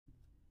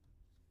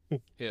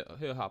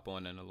He'll hop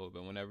on in a little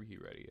bit whenever he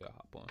ready. He'll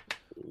hop on.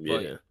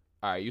 But Yeah.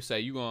 all right, you say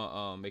you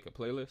gonna make a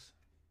playlist?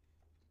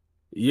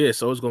 Yeah,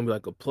 so it's gonna be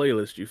like a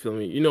playlist, you feel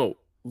me?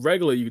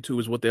 Regular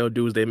YouTubers, what they'll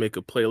do is they make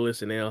a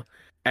playlist and they'll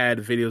add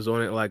videos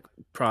on it like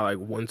probably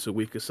like once a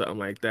week or something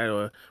like that,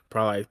 or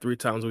probably like 3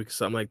 times a week or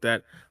something like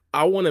that.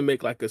 I want to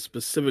make like a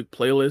specific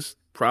playlist,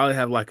 probably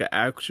have like an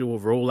actual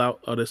rollout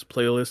of this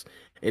playlist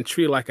and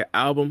treat it like an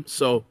album.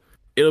 So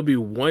it'll be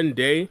one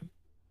day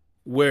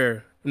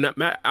where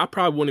I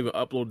probably won't even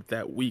upload it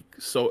that week.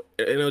 So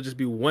it'll just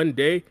be one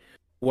day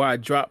where I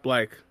drop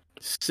like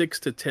 6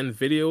 to 10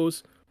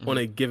 videos on Mm-hmm.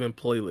 a given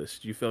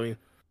playlist. You feel me?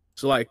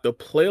 So like the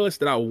playlist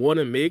that I want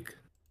to make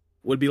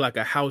would be like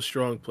a how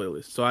strong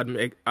playlist. So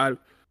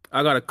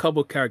I got a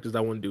couple characters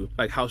I want to do.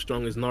 Like how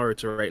strong is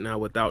Naruto right now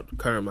without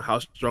Kurama? How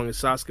strong is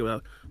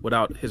Sasuke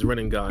without his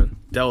Rinnegan?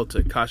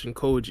 Delta, Kashin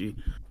Koji,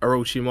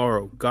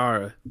 Orochimaru,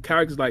 Gaara,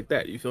 characters like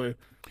that. You feel me?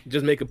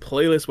 Just make a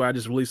playlist where I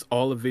just release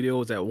all the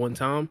videos at one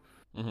time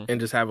Mm-hmm. and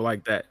just have it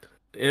like that.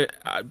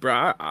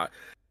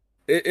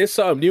 It's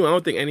something new. I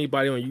don't think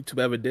anybody on YouTube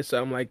ever did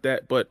something like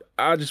that, but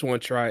I just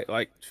want to try it.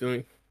 Like, feel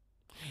me?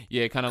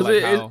 Yeah, kind of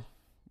Because like how,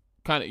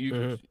 kind of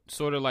mhm.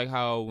 sort of like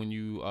how when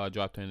you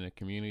dropped in the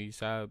community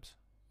tabs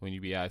when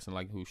you be asking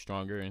like who's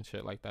stronger and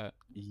shit like that.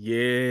 Yeah,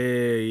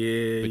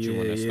 yeah, But you yeah,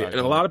 want to yeah. start And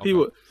a doing lot it. of Okay.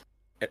 people,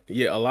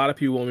 yeah, a lot of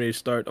people want me to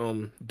start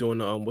doing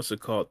the what's it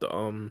called,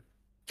 the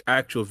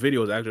actual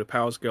videos, actual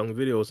power scaling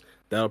videos.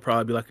 That'll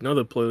probably be like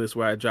another playlist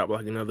where I drop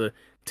like another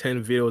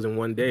 10 videos in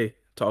one day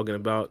talking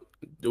about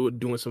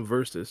doing some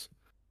verses.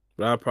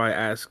 But I'll probably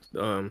ask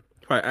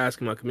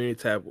in my community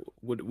tab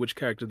which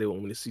character they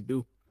want me to see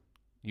do.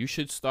 You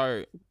should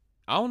start.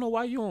 I don't know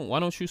why you don't.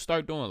 Why don't you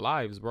start doing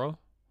lives, bro?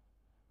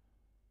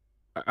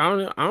 I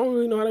don't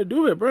really know how to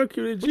do it, bro. What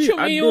QDG. you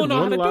I mean you did don't know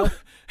how one to do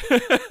live,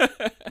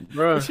 it?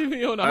 bro. What you mean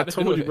you don't know how I to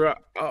do told you, it?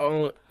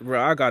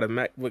 bro. I got a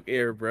MacBook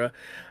Air, bro.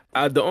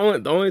 The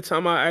only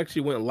time I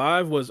actually went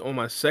live was on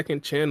my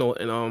second channel,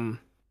 and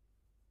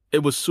it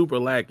was super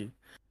laggy.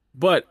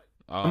 But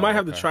I might Oh,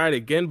 have to okay. try it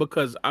again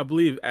because I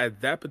believe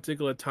at that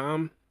particular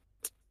time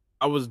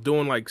I was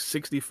doing like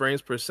 60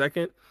 frames per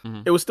second.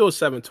 Mhm. It was still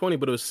 720,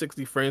 but it was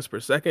 60 frames per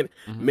second.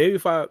 Mhm. Maybe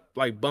if I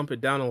like bump it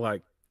down to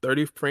like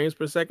 30 frames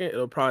per second,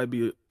 it'll probably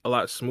be a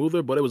lot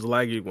smoother, but it was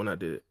laggy when I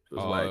did it. It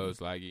was Oh, it laggy. was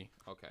laggy.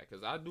 Okay,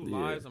 cause I do Yeah.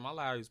 lives and my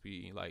lives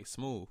be like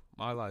smooth.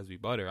 My lives be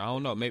butter. I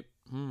don't know. Maybe.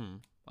 I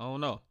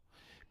don't know.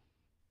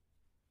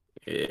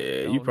 Yeah,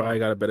 I you don't probably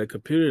know. got a better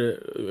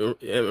computer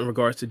in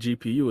regards to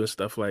GPU and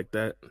stuff like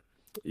that.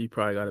 You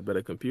probably got a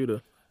better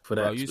computer for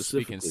Bro, that you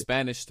speaking specifically.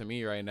 Spanish to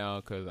me right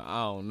now, cause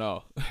I don't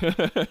know.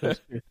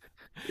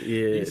 You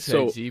Yeah, said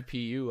so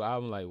GPU.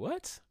 I'm like,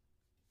 what?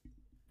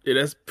 yeah,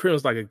 that's pretty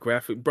much like a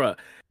graphic, bruh.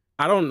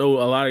 I don't know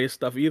a lot of this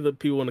stuff either.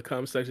 People in the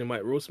comment section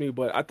might roast me,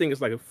 but I think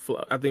it's like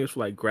I think it's for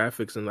like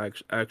graphics and like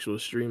actual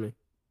streaming.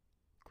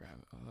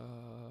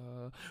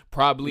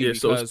 Probably Yeah,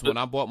 so it's because when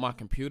I bought my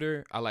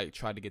computer, I like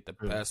tried to get the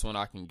Mhm. best one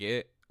I can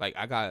get. Like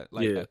I got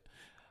like Yeah.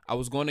 I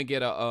was going to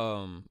get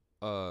a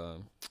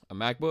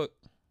MacBook,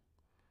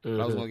 but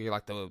I was Hmm. going to get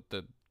like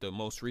the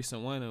most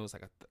recent one. It was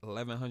like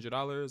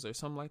 $1,100 or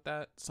something like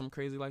that, some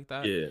crazy like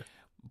that. Yeah.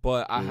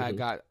 But I had Hmm.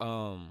 got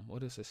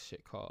what is this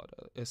shit called?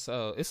 It's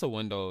a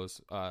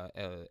Windows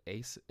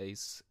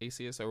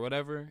ACS or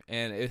whatever,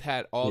 and it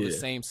had all the Yeah.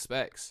 same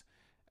specs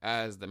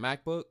as the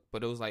MacBook,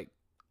 but it was like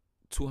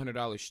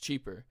 $200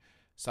 cheaper.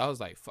 So I was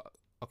like, fuck.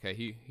 Okay,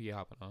 he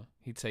hopping on.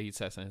 He'd say he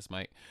testing his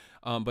mic.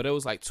 But it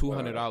was like two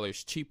hundred Wow.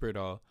 dollars cheaper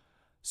though.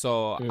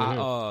 So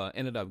I Hmm.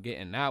 ended up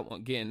getting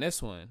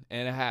this one,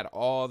 and it had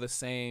all the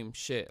same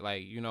shit.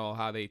 Like you know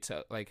how they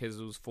tell like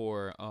his was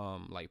for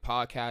like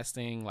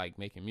podcasting, like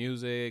making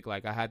music.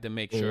 Like I had to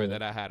make sure Hmm.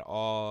 that I had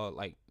all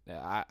like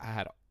I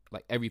had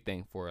like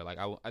everything for it. Like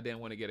I didn't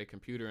want to get a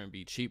computer and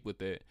be cheap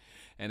with it,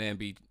 and then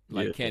be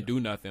like Yeah. can't do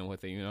nothing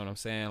with it. You know what I'm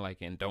saying? Like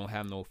and don't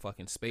have no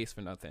fucking space for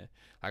nothing.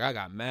 Like Hmm.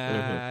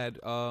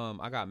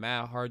 I got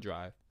mad hard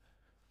drive.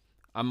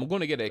 I'm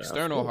gonna get an I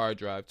external feel hard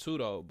drive too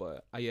though,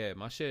 but yeah,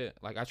 my shit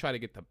like I try to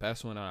get the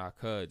best one that I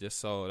could just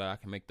so that I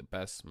can make the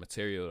best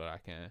material that I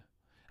can.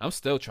 I'm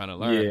still trying to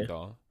learn yeah.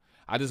 though.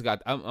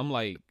 I'm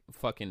like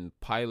fucking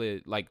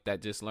pilot like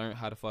that just learned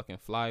how to fucking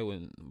fly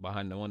when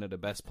behind one of the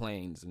best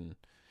planes and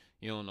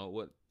you don't know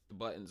what the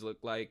buttons look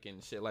like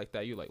and shit like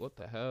that. You like what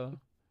the hell?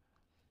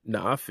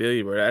 No, I feel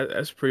you, bro.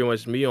 That's pretty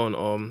much me on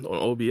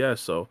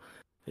OBS. So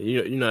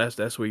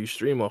that's where you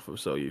stream off of.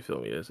 So you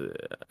feel me?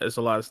 It's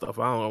a lot of stuff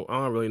I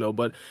don't really know.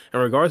 But in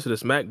regards to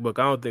this MacBook,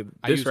 I don't think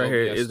I this use right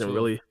here OBS isn't too.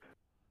 really.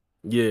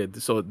 Yeah,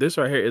 so this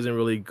right here isn't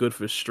really good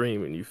for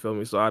streaming. You feel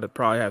me? So I'd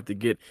probably have to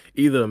get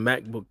either a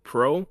MacBook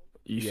Pro.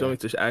 You feel Yeah, me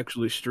to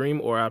actually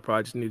stream, or I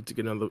probably just need to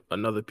get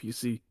another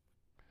PC,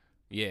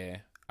 yeah.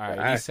 All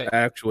right. a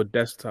actual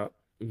desktop.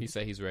 He Mhm.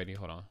 said he's ready.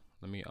 Hold on.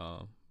 Let me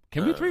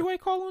Can we three Uh, way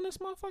call on this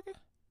motherfucker?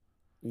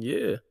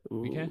 yeah,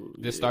 We can. ooh,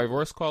 Just yeah. start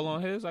voice call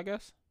on his, I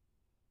guess.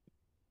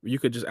 You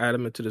could just add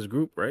them into this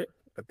group, right?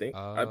 I think.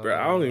 Bro,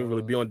 I don't even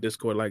really Uh, be on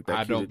Discord like that,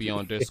 I don't be QDG.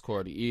 on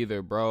Discord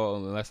either, bro,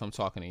 unless I'm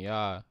talking to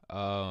y'all.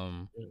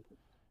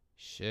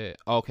 Shit.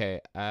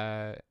 Okay.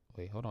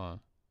 Wait, hold on.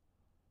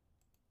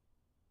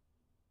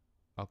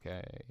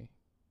 Okay.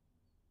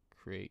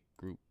 Create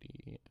group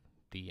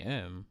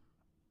DM.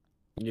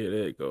 Yeah,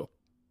 there you go.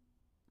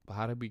 But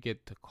how did we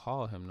get to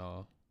call him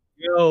though?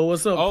 Yo,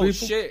 what's up, Oh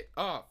people? shit!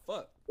 Oh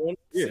fuck! See,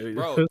 Yeah,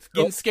 bro,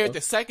 getting scared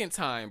the second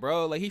time,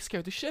 bro. Like he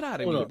scared the shit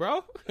out of Hold me, up.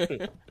 bro.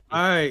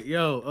 All right,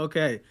 yo,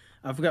 okay.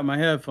 I forgot my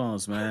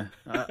headphones, man.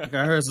 I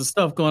heard some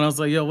stuff going on. I was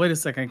like, yo, wait a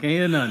second, I can't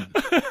hear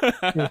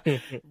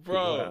nothing.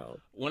 Bro, Wow.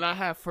 when I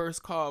had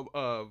first called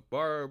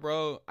Bar,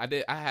 bro, I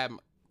had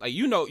like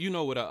you know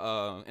what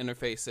a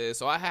interface is.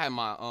 So I had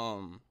my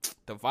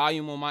the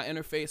volume on my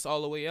interface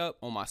all the way up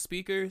on my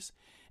speakers.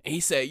 And he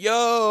said,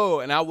 "Yo,"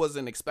 and I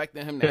wasn't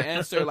expecting him to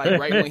answer like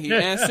right when he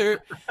answered.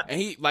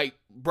 And he like,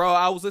 bro,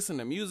 I was listening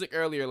to music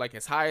earlier like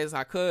as high as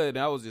I could, and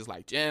I was just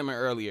like jamming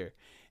earlier.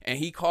 And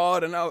he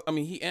called, and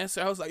he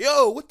answered. I was like,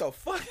 "Yo, what the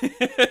fuck?"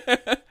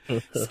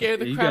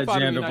 Scared the You crap got out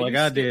of jammed me. up Now, like you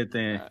I scared- did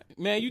then.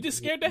 Man, you just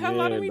scared the hell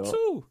out of me no.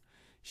 too.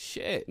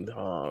 Shit.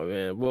 Oh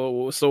man,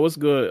 well, so what's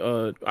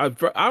good? I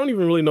don't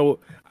even really know.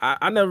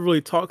 I never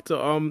really talked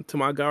to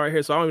my guy right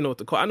here, so I don't even know what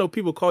to call. I know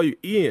people call you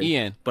Ian,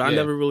 Ian, but I yeah.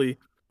 never really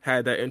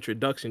had that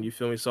introduction. You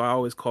feel me? So I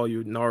always call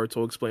you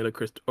Naruto Explainer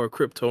or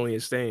Kryptonian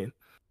Stain.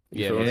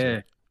 You Yeah, feel me?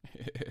 Yeah.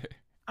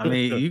 I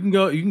mean, you can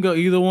go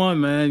either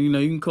one, man. You know,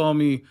 you can call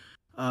me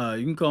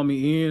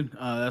Ian.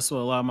 That's what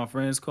a lot of my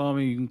friends call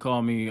me. You can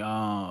call me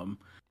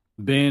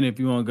Ben if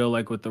you want to go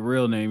like with the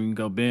real name. You can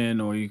go Ben,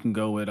 or you can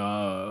go with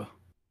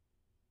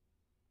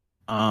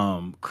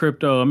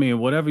Crypto. I mean,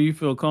 whatever you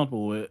feel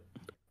comfortable with.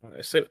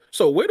 Alright,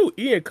 so where do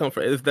Ian come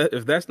from? If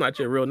that's not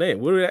your real name,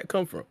 where did that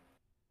come from?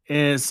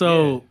 And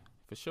so Yeah,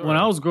 for sure. when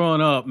I was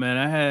growing up, man,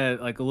 I had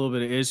like a little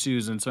bit of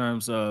issues in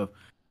terms of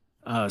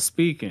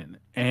speaking.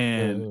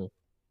 And Mhm.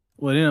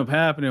 what ended up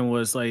happening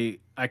was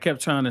like I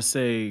kept trying to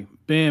say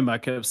Ben, but I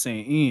kept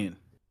saying Ian.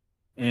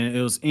 And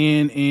it was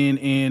and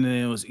then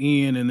it was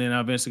Ian, and then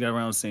I eventually got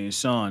around to saying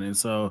Sean. And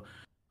so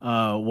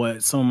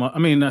not Sean,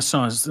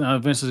 I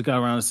eventually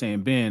got around to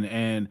saying Ben.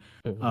 And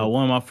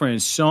one of my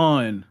friends,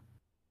 Sean,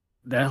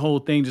 that whole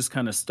thing just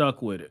kind of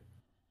stuck with it.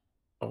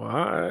 Oh, all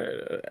right.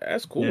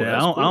 That's cool. Yeah,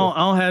 That's cool. I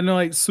don't have no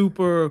like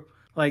super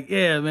like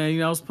yeah, man. You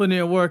know, I was putting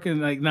in work and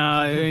like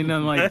nah, it ain't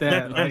nothing like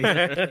that.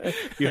 Like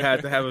You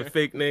had to have a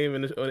fake name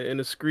in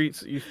the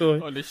streets. You feel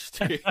me? on the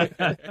street. yeah,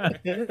 I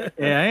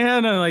ain't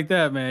had nothing like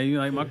that, man. You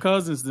know, like my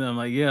cousins, them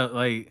like yeah,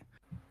 like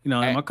you know,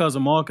 like my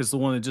cousin Marcus, the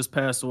one that just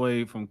passed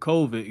away from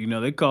COVID. You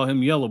know, they call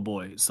him Yellow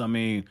Boy. So I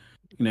mean,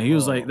 you know, he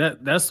was like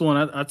that. That's the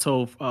one I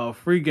told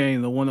Free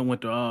Game, the one that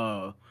went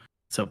to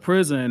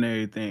prison and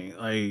everything.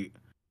 Like.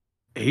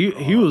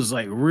 He was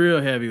like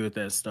real heavy with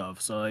that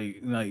stuff. So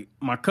like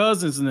my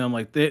cousins and them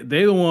like they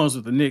the ones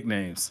with the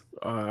nicknames.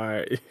 All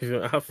right,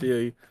 I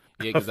feel you.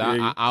 Yeah, because feel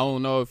you. I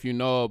don't know if you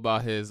know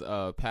about his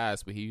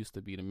past, but he used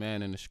to be the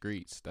man in the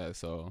streets.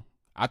 So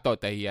I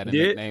thought that he had a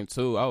nickname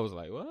too. I was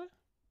like, what?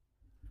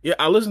 Yeah,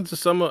 I listened to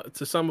some of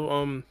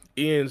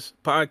Ian's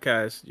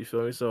podcasts. You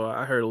feel me? So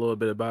I heard a little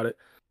bit about it.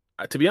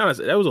 To be honest,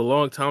 that was a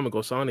long time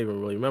ago, so I don't even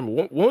really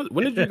remember.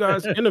 When did you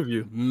guys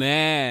interview?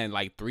 Man,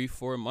 like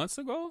 3-4 months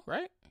ago,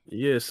 right?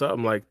 Yeah,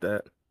 something like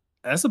that.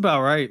 That's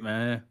about right,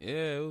 man.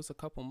 Yeah, it was a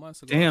couple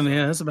months ago. Damn,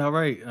 yeah, that's about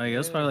right. Like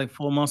that's probably like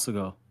 4 months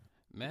ago.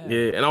 Man.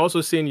 Yeah, and I also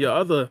seen your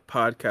other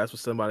podcast with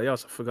somebody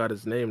else. I forgot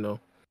his name though.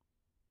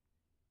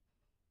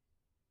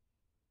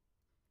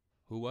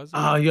 Who was it?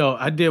 Oh, yo,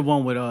 I did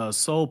one with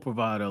Soul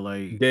Provider.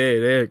 Like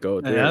There you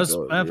go.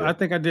 I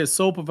think I did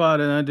Soul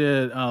Provider and I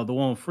did the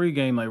one with Free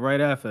Game like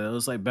right after. It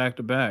was like back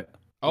to back.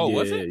 Oh,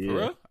 was Yeah, it? For yeah.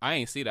 real? I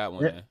ain't see that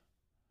one. Yeah. Then.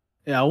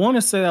 Yeah, I want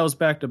to say that was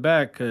back to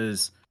back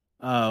because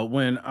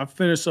when I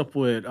finished up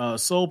with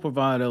Soul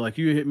Provider, like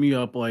you hit me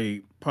up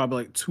like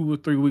probably like 2 or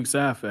 3 weeks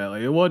after that.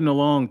 Like it wasn't a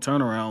long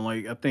turnaround.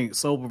 Like I think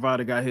Soul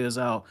Provider got his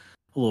out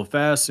a little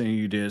faster than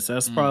you did, so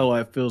that's probably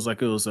why it feels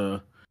like it was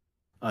a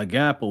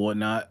gap or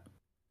whatnot.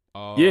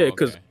 Oh, Yeah,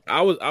 because okay.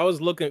 I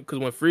was looking because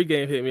when Free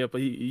Game hit me up,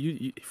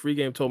 Free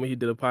Game told me he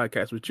did a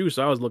podcast with you,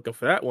 so I was looking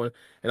for that one,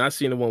 and I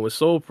seen the one with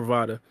Soul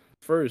Provider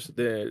first.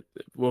 Then,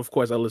 well, of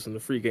course, I listened to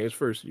Free Games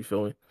first. You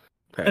feel me?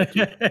 Had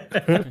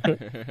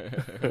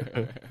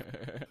to.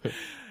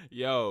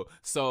 Yo,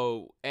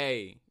 so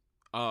hey,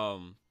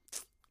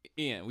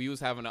 Ian, we was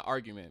having an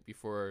argument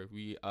before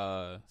we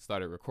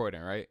started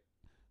recording, right?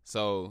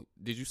 So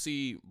did you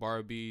see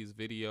Barbie's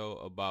video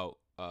about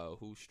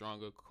who's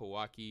stronger,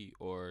 Kawaki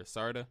or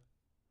Sarda?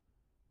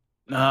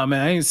 Nah,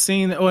 man, I ain't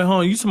seen that. Wait,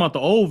 hold on. You talking about the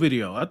old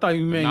video? I thought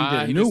you meant you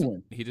did a new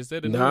one. He just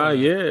did a new Nah, one.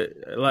 yeah,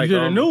 like you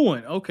did a new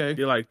one. Okay.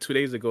 yeah, like 2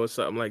 days ago or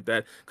something like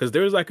that. Because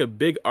there was like a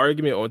big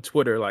argument on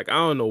Twitter. Like I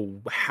don't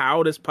know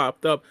how this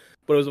popped up,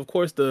 but it was of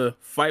course the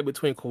fight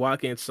between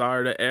Kawaki and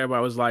Sarda.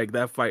 Everybody was like,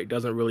 that fight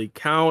doesn't really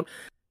count.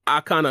 I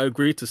kind of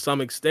agreed to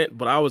some extent,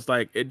 but I was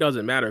like, it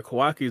doesn't matter.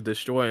 Kawaki's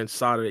destroying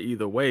Sada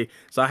either way.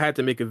 So I had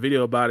to make a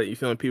video about it. You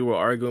feel me? People were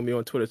arguing with me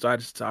on Twitter. So I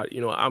just thought,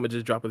 I'm going to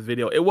just drop a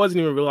video. It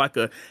wasn't even really like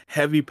a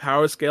heavy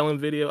power scaling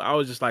video. I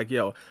was just like,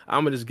 yo,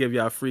 I'm going to just give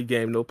y'all a free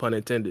game. No pun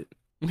intended.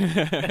 I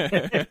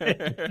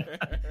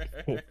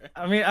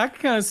mean, I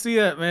can kind of see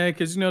that, man,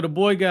 because the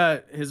boy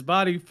got his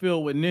body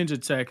filled with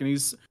ninja tech, and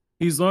he's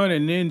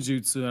learning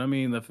ninjutsu. I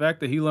mean, the fact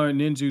that he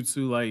learned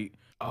ninjutsu, like he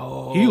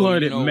Oh,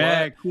 learned you it know what?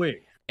 mad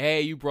quick.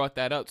 Hey, you brought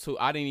that up too.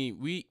 I didn't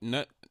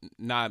even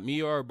not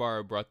me or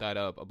Bar brought that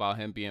up about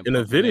him being In a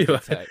pumped with video.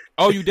 Ninja Tech.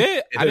 Oh, you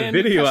did? In a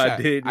video,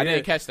 I did. I Yeah.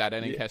 didn't catch that.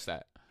 I didn't catch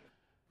that.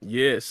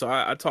 Yeah, so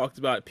I talked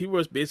about people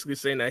was basically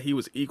saying that he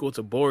was equal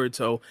to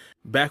Boruto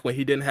back when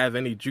he didn't have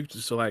any jutsu.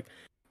 So like,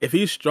 if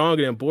he's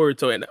stronger than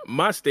Boruto, and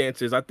my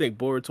stance is I think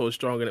Boruto is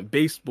stronger than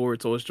base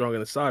Boruto is stronger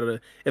than Sada.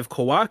 If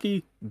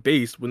Kawaki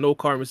base with no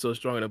karma still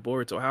stronger than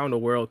Boruto, how in the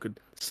world could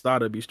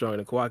Sada be stronger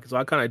than Kawaki? So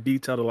I kind of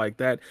detailed it like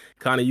that.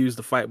 Kind of used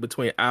the fight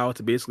between Ao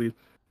to basically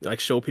like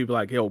show people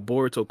like, yo,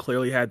 Boruto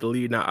clearly had the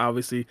lead. Now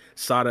obviously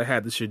Sada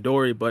had the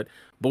Chidori, but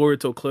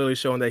Boruto clearly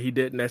showing that he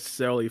didn't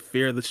necessarily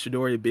fear the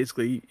Chidori.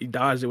 Basically, he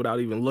dodged it without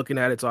even looking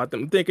at it. So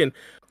I'm thinking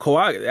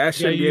Kawaki that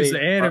shouldn't be Use any.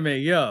 the anime,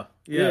 yeah.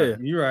 Yeah.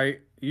 You're right.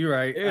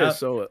 Yeah. At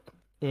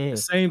the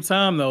same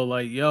time, though,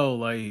 like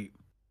I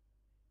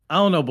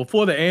don't know.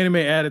 Before the anime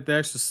added the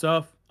extra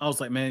stuff, I was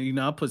like, man,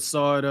 I put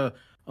Sarda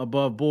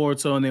above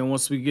Boruto, and then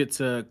once we get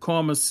to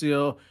Karma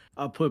Seal,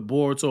 I put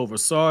Boruto over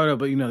Sarda.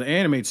 But the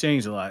anime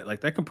changed a lot. Like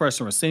that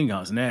compression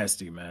Rasengan is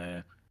nasty,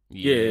 man.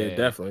 Yeah,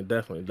 definitely.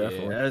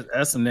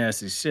 That's some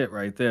nasty shit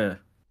right there.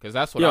 Because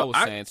that's what I was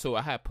saying too.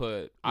 I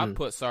put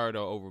Sardo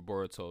over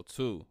Boruto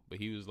too, but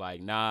he was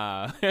like,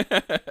 nah.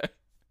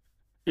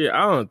 Yeah,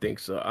 I don't think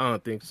so.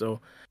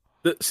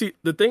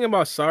 The thing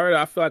about Sarada,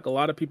 I feel like a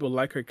lot of people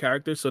like her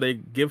character, so they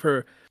give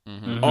her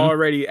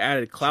already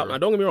added clout. True. Now,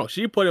 don't get me wrong,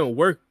 she put in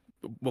work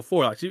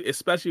before, like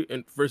especially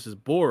versus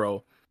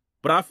Boro.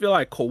 But I feel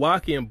like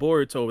Kawaki and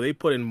Boruto, they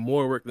put in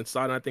more work than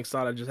Sada. I think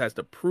Sada just has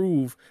to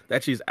prove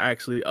that she's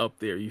actually up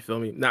there. You feel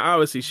me? Now,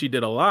 obviously, she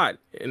did a lot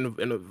in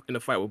the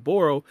fight with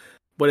Boro,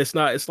 but it's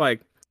not. It's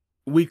like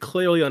we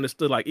clearly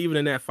understood, like even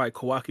in that fight,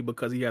 Kawaki,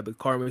 because he had the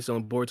karma seal,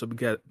 and Boruto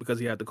because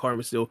he had the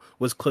karma seal,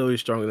 was clearly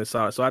stronger than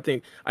Sada. So I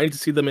think I need to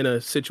see them in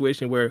a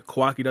situation where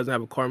Kawaki doesn't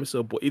have a karma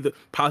seal, but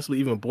possibly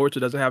even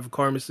Boruto doesn't have a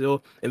karma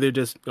seal, and they're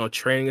just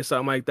training or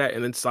something like that,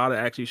 and then Sada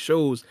actually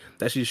shows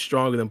that she's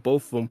stronger than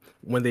both of them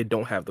when they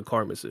don't have the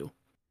karma seal.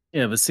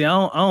 Yeah, but see,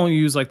 I don't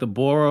use like the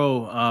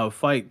Boro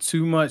fight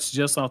too much,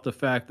 just off the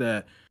fact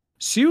that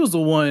she was the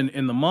one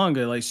in the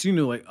manga, like she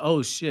knew, like,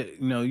 oh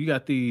shit, you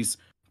got these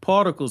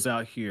particles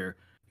out here.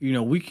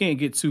 We can't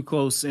get too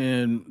close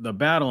in the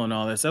battle and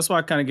all this. That's why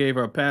I kind of gave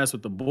her a pass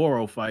with the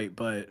Boro fight.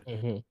 But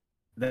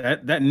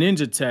that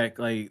ninja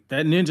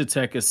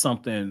tech is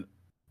something.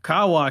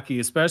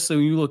 Kawaki, especially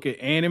when you look at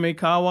anime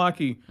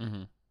Kawaki,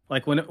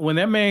 like when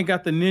that man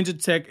got the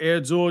ninja tech Air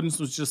Jordans,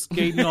 was just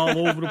skating all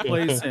over the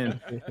place and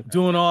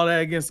doing all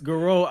that against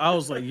Garo, I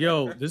was like,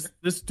 yo,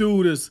 this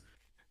dude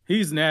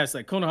he's nasty.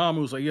 Like Konohama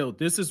was like, yo,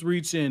 this is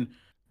reaching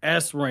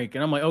S rank,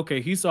 and I'm like,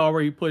 okay, he's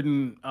already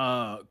putting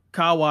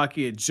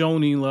Kawaki at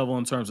Jonin level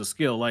in terms of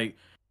skill. Like,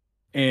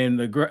 and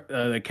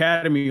the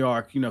Academy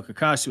arc,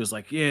 Kakashi was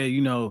like, yeah,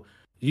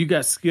 you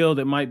got skill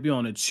that might be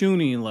on a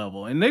Chunin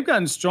level, and they've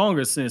gotten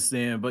stronger since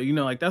then. But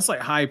like that's like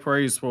high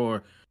praise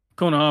for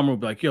Konohama. Would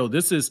be like, yo,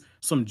 this is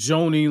some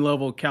Jonin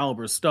level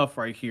caliber stuff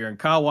right here. And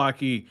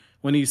Kawaki,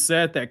 when he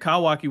said that,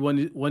 Kawaki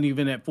wasn't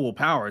even at full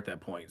power at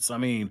that point. So I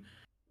mean,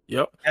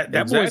 yep,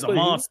 that boy's a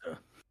monster.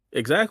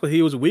 Exactly.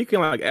 He was weak,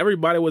 and like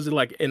everybody was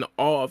like in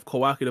awe of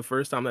Kawaki the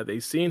first time that they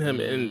seen him.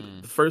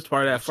 In the first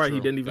part of that fight, he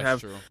didn't even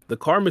have the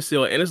karma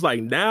seal, and it's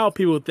like now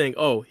people think,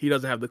 oh, he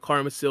doesn't have the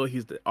karma seal,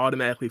 he's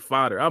automatically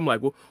fodder. I'm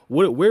like, well,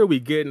 where are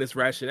we getting this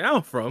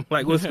rationale from?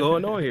 Like, what's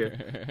going on here?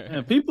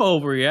 And people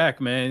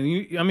overreact, man.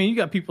 You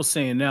got people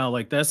saying now,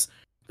 like that's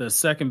the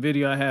second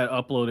video I had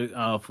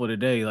uploaded for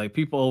today. Like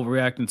people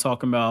overreacting,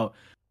 talking about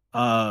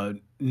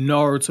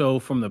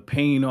Naruto from the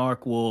Pain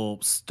arc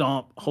will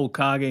stomp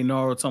Hokage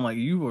Naruto. I'm like,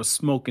 you were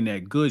smoking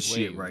that good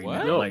shit right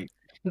now. Like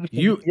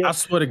I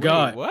swear to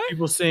God,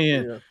 people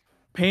saying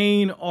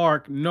Pain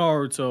arc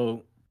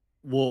Naruto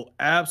will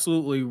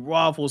absolutely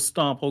raffle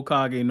stomp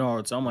Hokage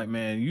Naruto. I'm like,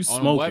 man, you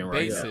smoking right now. On what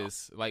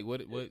basis? Like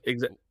what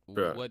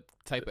what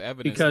type of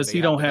evidence? Because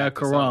he don't have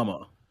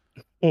Kurama.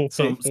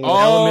 Some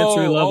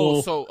elementary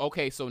level. So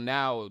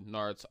now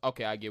Naruto.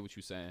 Okay, I get what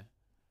you're saying.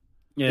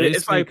 Yeah,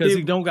 it's like because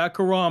he don't got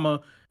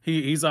Kurama,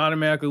 he's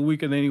automatically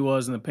weaker than he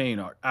was in the Pain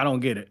arc. I don't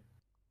get it.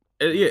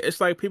 Yeah,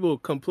 it's like people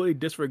completely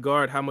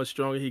disregard how much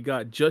stronger he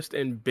got just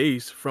in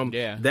base from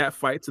that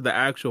fight to the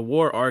actual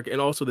war arc,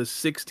 and also the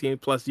 16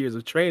 plus years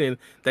of training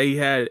that he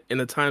had in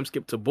the time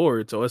skip to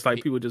board. So it's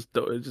like people just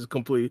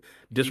completely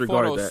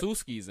disregard that.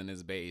 Suski's in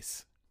his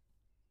base.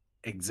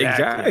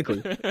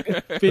 Exactly.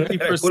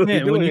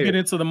 50%. When you get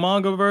into the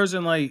manga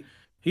version, like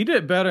he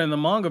did better in the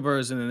manga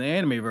version than the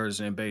anime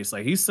version in base.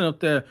 Like he's up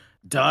there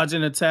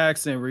dodging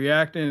attacks and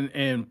reacting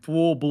and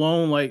full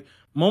blown. Like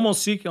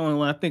Momoshiki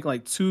only, I think,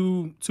 like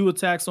two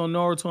attacks on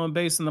Naruto in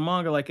base in the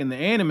manga. Like in the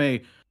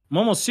anime,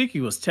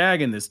 Momoshiki was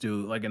tagging this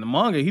dude. Like in the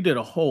manga, he did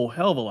a whole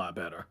hell of a lot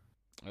better.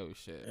 Oh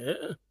shit!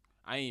 Yeah.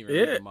 I ain't even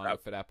read the manga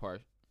for that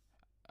part.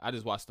 I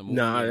just watched the movie.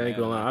 Nah, I ain't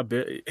gonna lie. I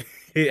bet.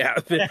 Yeah,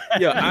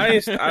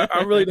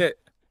 I really didn't.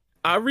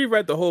 I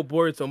reread the whole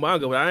Boruto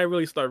manga, but I didn't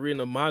really start reading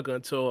the manga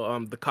until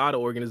the Kata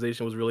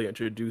organization was really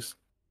introduced.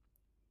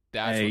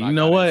 That's Hey, when you I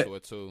know got what? into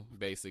it too,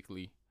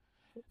 basically.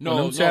 When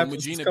them No,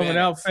 chapters is Mujina coming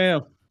out, Bandits.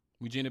 fam.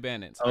 Mujina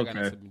Bandits. I got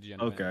Okay. into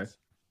Mujina Okay. Bandits.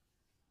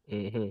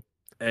 Mm-hmm.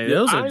 Hey, Yeah,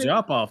 there was a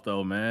drop off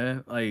though,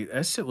 man. Like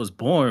that shit was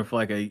boring for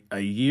like a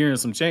year and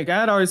some change. I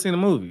had already seen the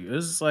movie.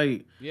 It's just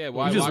like Yeah, you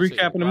why just watch it?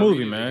 recapping the Why movie,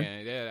 read it man.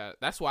 again? Yeah,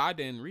 that's why I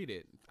didn't read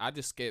it. I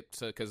just skipped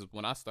to because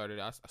when I started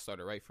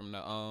right from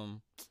the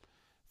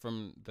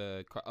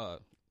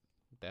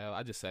the hell,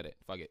 I just said it.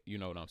 Fuck it, you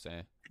know what I'm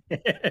saying?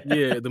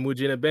 yeah, the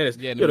Mujina Bandits.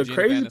 Yeah, Yo, the Mujina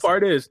crazy Bandits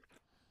part arc. is,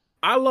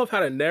 I love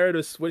how the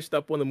narrative switched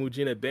up on the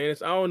Mujina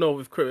Bandits. I don't know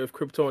if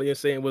Kryptonian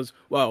saying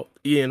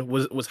Ian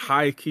was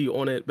high key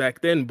on it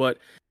back then, but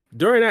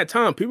during that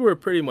time, people were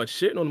pretty much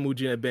shitting on the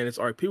Mujina Bandits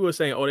arc. People were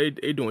saying, "Oh, they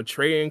doing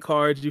trading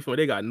cards. You feel me?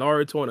 They got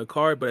Naruto on a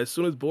card." But as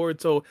soon as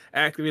Boruto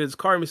activated his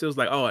card, it was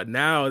like, "Oh,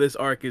 now this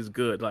arc is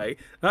good." Like,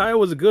 it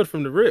was good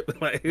from the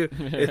rip. Like,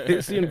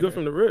 it seemed good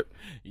from the rip.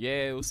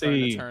 Yeah, it was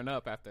starting to turn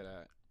up after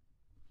that.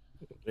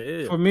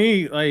 Yeah. For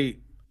me, like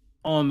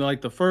on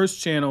like the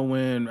first channel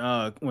when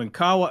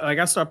Kawa, like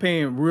I started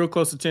paying real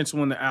close attention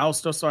when the owl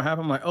stuff started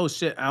happening. I'm like, oh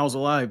shit, Owl's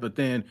alive. But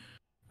then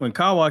when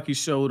Kawaki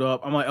showed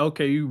up, I'm like,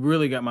 okay, you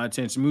really got my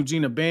attention.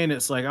 Mujina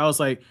Bandits, like I was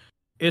like,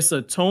 it's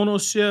a tonal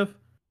shift.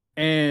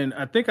 And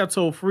I think I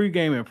told Free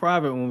Game in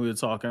private when we were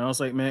talking. I was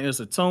like, man, it's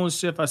a tone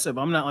shift. I said,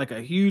 but I'm not like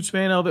a huge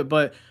fan of it,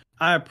 but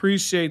I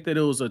appreciate that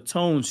it was a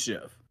tone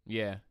shift.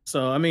 Yeah.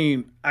 So I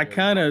mean, I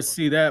kind of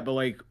see that, but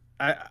like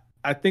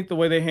I think the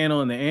way they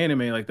handle in the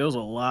anime, like there was a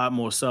lot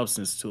more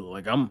substance to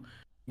it. Like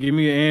give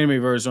me an anime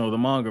version or the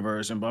manga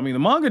version. But I mean, the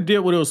manga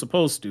did what it was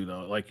supposed to,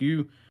 though. Like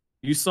you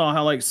saw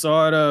how like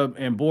Sarada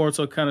and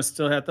Boruto kind of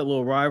still had that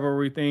little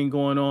rivalry thing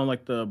going on.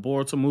 Like the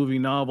Boruto movie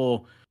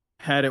novel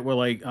had it where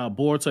like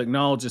Boruto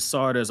acknowledges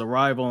Sarada as a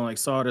rival, and like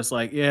Sarada's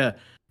like, yeah,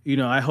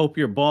 I hope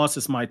your boss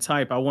is my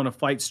type. I want to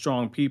fight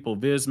strong people.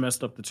 Viz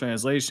messed up the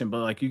translation, but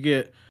like you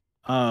get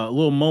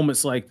little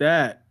moments like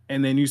that.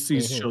 And then you see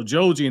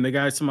Shojoji and the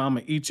guy's saying, I'm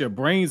gonna eat your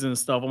brains and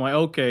stuff. I'm like,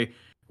 okay,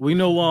 we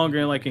no longer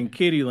in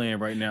Kitty Land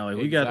right now. Like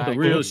we got the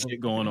real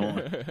shit going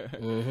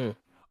on.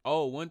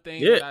 Oh, one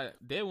thing that I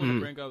did want to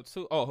bring up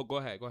too. Oh, go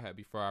ahead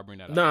before I bring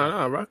that up.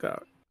 No, rock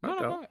out.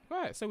 No, go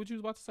ahead. Say what you was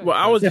about to say. Well,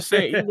 I was just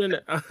saying,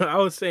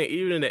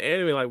 even in the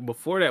anime, like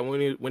before that,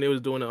 when it was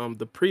doing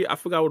I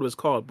forgot what it was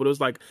called, but it was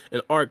like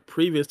an arc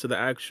previous to the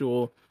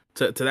actual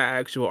to that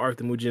actual arc,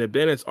 the Mujina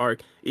Bandits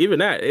arc. Even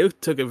that,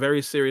 it took a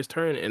very serious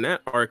turn in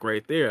that arc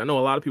right there. I know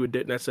a lot of people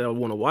didn't necessarily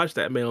want to watch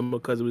that man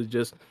because it was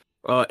just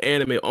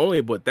anime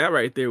only, but that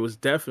right there was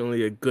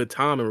definitely a good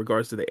time in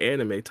regards to the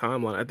anime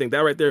timeline. I think that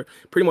right there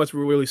pretty much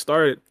really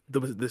started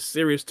the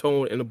serious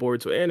tone in the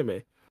Boruto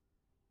anime.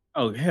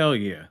 Oh hell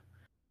yeah.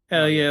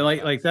 Hell yeah!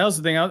 Like that was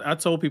the thing. I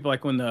told people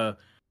like when the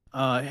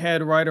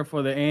head writer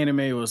for the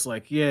anime was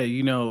like, "Yeah,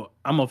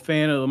 I'm a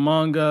fan of the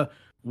manga.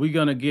 We're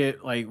gonna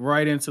get like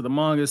right into the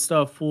manga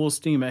stuff, full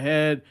steam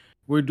ahead.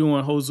 We're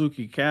doing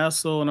Hozuki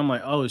Castle," and I'm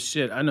like, "Oh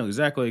shit! I know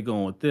exactly where you're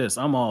going with this.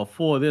 I'm all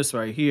for this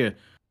right here."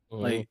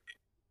 Like,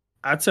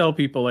 I tell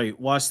people like,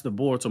 watch the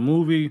Boruto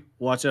movie,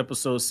 watch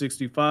episode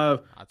 65,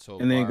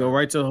 and then go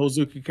right to the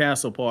Hozuki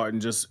Castle part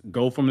and just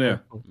go from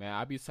there. Man,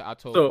 I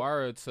told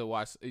Bara to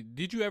watch.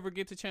 Did you ever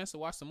get the chance to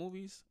watch the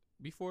movies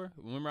before?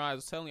 Remember, I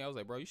was telling you, I was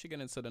like, bro, you should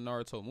get into the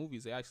Naruto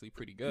movies. They're actually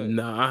pretty good.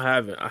 No, I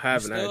haven't. You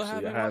still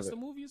haven't watched the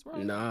movies,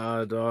 bro?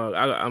 Nah, dog.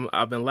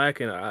 I've been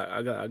lacking.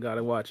 I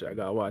gotta watch it. I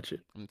gotta watch it.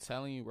 I'm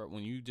telling you, bro.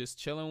 When you just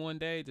chilling one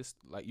day, just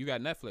like you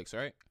got Netflix,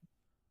 right?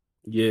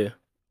 Yeah.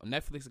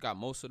 Netflix got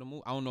most of the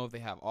movies. I don't know if they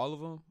have all of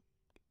them.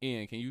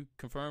 Ian, can you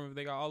confirm if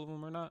they got all of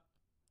them or not?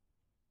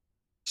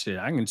 Shit,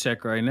 I can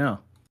check right now.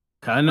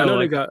 I know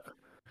they got.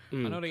 I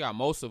know they got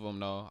most of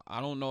them though.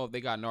 I don't know if they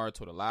got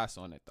Naruto the last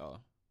on it though.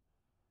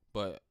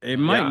 But it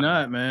might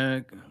not,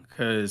 man,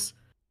 because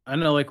I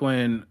know like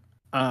when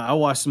I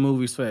watched the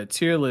movies for that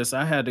tier list,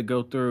 I had to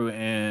go through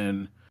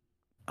and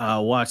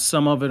watch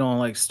some of it on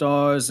like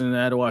Stars, and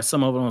I had to watch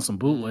some of it on some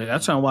bootleg. I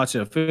try to watch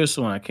it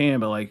official when I can,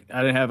 but like I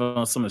didn't have it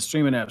on some of the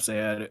streaming apps they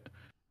had it.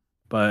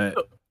 But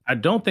I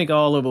don't think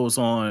all of it was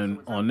on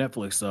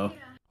Netflix though.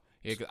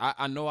 Yeah, cause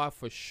I know I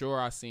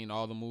seen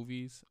all the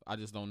movies. I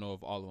just don't know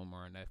if all of them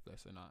are on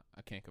Netflix or not.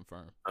 I can't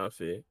confirm. I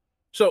see.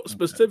 So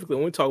specifically,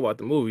 when we talk about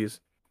the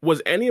movies,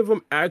 was any of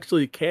them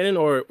actually canon,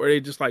 or were they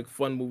just like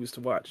fun movies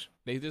to watch?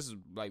 They just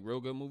like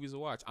real good movies to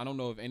watch. I don't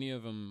know if any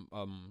of them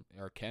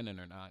are canon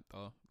or not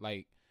though.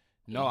 Like,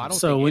 no, I don't.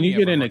 So think when any you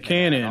get of them into are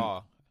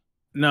canon,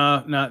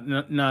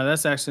 no,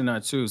 that's actually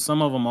not true.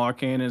 Some of them are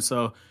canon.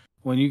 So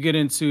when you get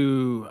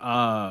into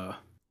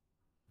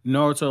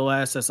Naruto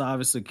Last, that's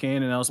obviously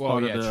canon. That was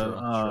part of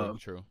the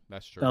true.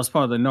 That's true. That was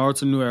part of the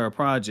Naruto New Era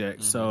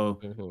project. So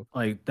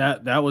like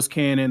that was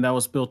canon. That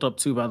was built up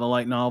too by the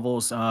light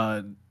novels.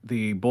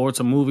 The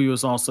Boruto movie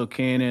was also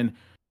canon.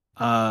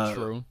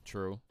 True.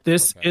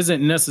 This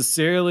isn't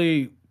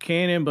necessarily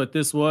canon, but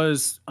this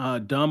was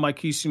done by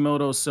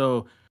Kishimoto.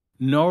 So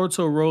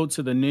Naruto Road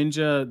to the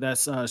Ninja,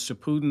 that's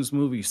Shippuden's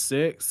movie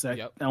 6.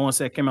 I want to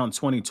say it came out in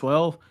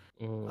 2012.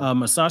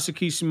 Masashi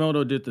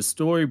Kishimoto did the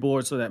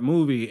storyboards for that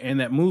movie, and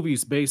that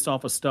movie's based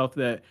off of stuff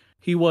that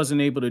he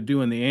wasn't able to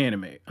do in the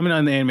anime. I mean, not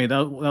in the anime.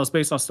 That was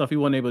based on stuff he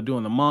wasn't able to do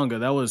in the manga.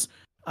 That was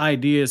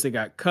ideas that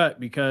got cut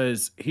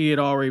because he had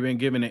already been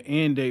given an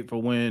end date for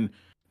when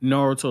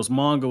Naruto's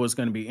manga was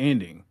going to be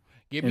ending.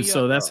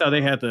 So that's how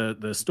they had the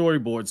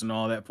storyboards and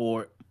all that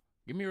for it.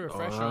 Give me a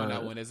refresher on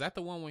that one. Is that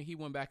the one when he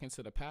went back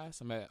into the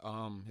past?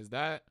 Is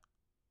that?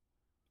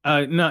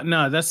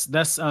 No, that's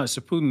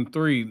Shippuden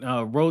 3.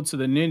 Road to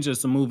the Ninja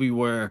is the movie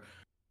where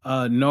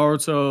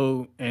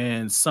Naruto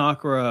and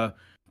Sakura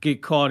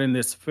get caught in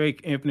this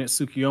fake infinite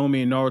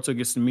Tsukiyomi, and Naruto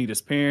gets to meet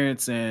his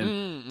parents,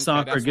 and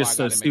Sakura gets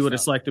to see what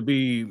it's like to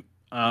be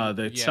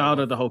the child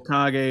of the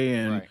Hokage,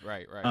 and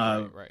right.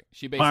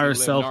 She basically by lived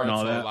herself Naruto's and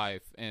all that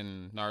life,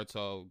 and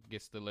Naruto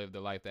gets to live the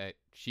life that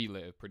she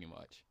lived, pretty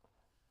much.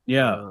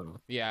 Yeah,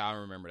 yeah, I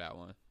remember that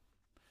one.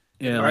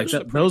 Yeah, like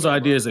those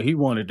ideas that he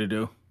wanted to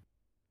do.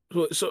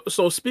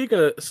 So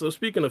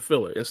speaking of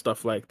filler and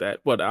stuff like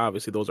that, but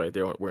obviously those right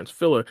there weren't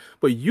filler.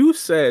 But you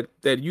said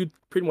that you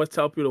pretty much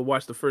tell people to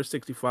watch the first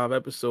 65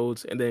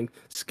 episodes and then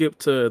skip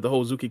to the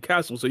whole Zuki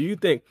Castle. So you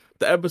think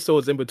the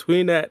episodes in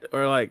between that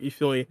are like, you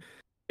feel me,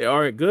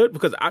 aren't good?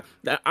 Because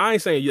I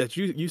ain't saying that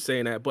you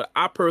saying that, but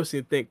I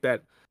personally think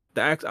that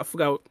I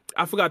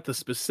forgot the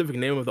specific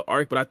name of the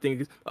arc, but I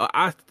think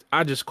I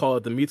just call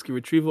it the Mitsuki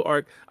retrieval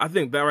arc. I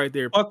think that right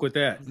there. Fuck with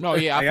that. No,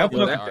 yeah, I fuck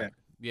with that.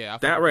 Yeah,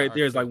 that right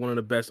there is like one of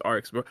the best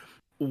arcs, bro.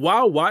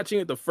 While watching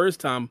it the first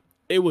time,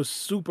 it was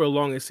super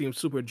long. It seemed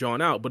super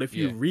drawn out. But if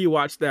you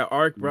rewatch that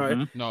arc,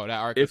 bro, no, that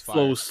arc it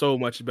flows so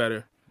much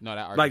better. No,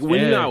 that arc like when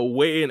you're not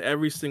waiting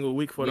every single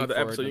week for another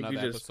episode, you can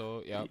just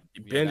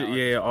binge it.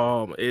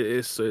 Yeah,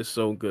 it's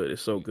so good.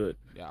 It's so good.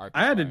 Yeah,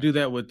 I had to do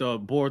that with the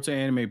Boruto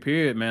anime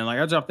period, man. Like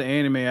I dropped the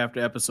anime after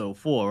episode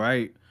 4,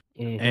 right?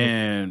 Mm-hmm.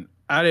 And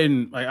I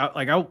didn't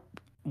I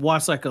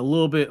watched like a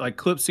little bit, like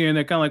clips here and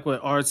there, kind of like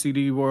what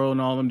RCD World and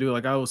all them do.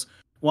 Like I was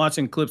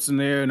watching clips in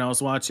there, and I was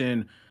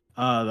watching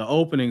the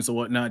openings or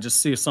whatnot, just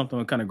to see if something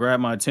would kind of grab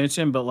my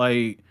attention. But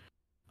like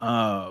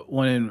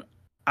when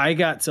I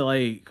got to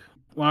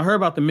when I heard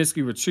about the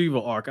Mitsuki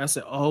retrieval arc, I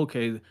said, "Oh,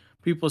 okay."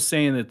 People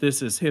saying that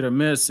this is hit or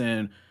miss,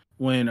 and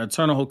when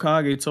Eternal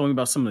Hokage told me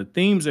about some of the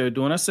themes they're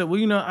doing, I said,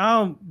 "Well,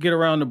 I'll get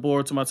around the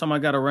board." To my time I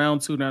got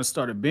around to, and I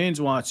started binge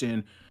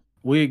watching.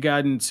 We had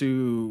gotten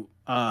to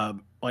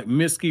like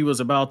Mitsuki was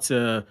about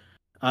to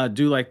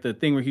do like the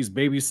thing where he's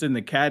babysitting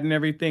the cat and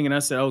everything, and I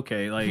said,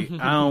 okay, like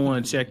I don't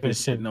want to check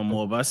this shit no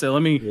more. But I said,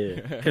 let me,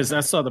 because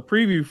I saw the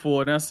preview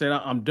for it, and I said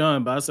I'm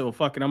done. But I said, well,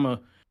 fuck it, I'm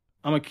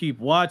gonna keep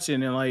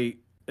watching, and like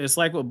it's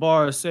like what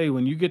Barra say,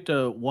 when you get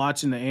to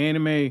watching the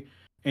anime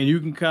and you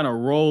can kind of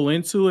roll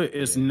into it,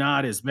 it's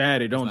not as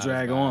bad. It don't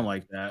drag on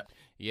like that.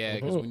 Yeah,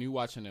 because when you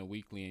watching it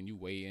weekly and you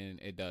weigh in,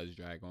 it does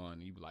drag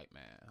on. You be like,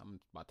 man, I'm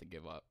about to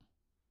give up.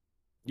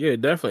 Yeah,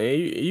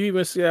 definitely. And you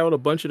even see that with a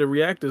bunch of the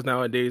reactors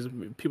nowadays.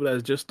 People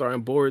that's just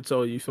starting bored,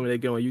 so you feel me? They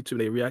get on YouTube,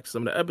 they react to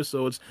some of the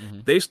episodes.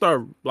 They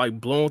start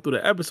like blowing through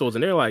the episodes,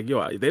 and they're like,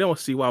 "Yo, they don't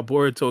see why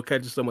Boruto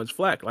catches so much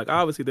flack." Like,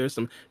 obviously, there's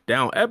some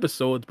down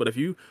episodes, but if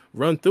you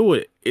run through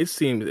it, it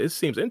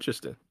seems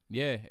interesting.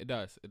 Yeah, it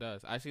does. It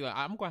does. Actually, like,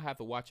 I'm gonna have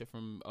to watch it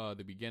from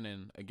the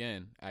beginning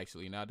again.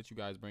 Actually, now that you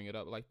guys bring it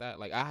up like that,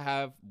 like I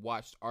have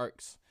watched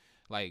arcs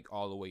like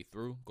all the way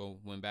through.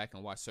 Went back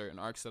and watched certain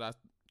arcs that I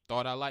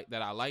thought I liked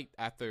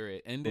after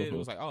it ended. It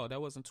was like, oh, that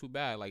wasn't too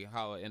bad, like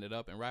how it ended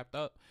up and wrapped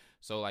up.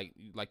 So like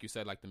you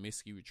said, like the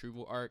Mitsuki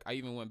retrieval arc, I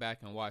even went back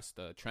and watched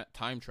the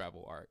time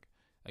travel arc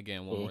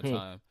again one more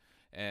time.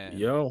 And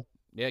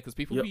yeah, because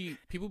people be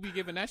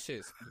giving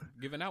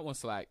that one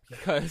slack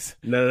because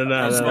no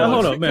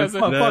hold up, man,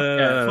 fuck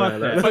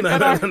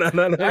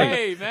that.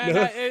 Hey man,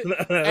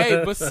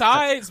 hey,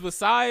 besides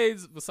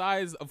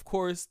of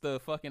course the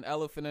fucking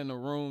elephant in the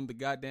room, the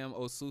goddamn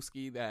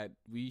Osuski that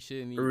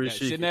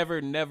should never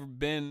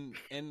been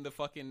in the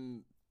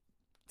fucking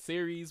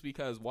series,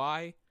 because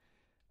why?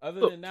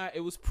 Other than that,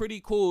 it was pretty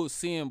cool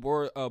seeing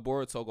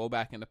Boruto go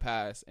back in the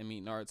past and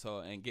meet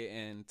Naruto and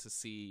getting to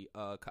see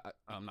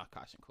not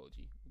Kashin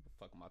Koji.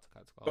 Fuck, I'm about to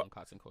call him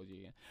Katsun Koji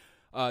again.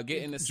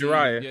 Getting to see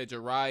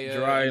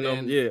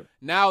Jiraiya,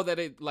 now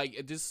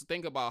that just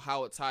think about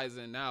how it ties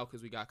in now,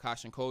 because we got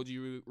Kashin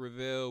Koji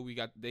reveal,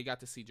 they got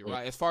to see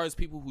Jiraiya. As far as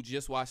people who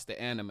just watched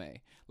the anime,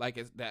 like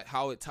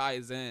how it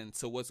ties in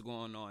to what's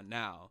going on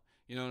now.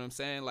 You know what I'm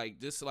saying?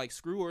 Like just like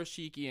screw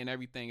Urashiki and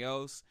everything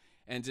else,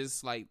 and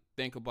just like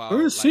think about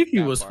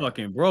Urashiki was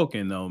fucking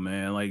broken though,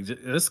 man. Like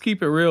let's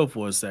keep it real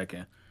for a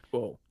second.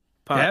 Whoa.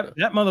 That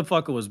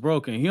motherfucker was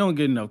broken. He don't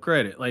get enough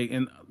credit. Like,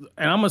 and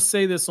I'm gonna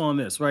say this on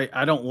this, right?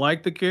 I don't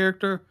like the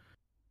character,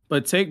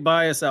 but take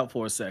bias out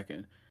for a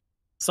second.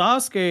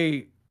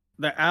 Sasuke,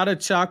 the out of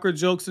chakra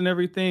jokes and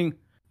everything.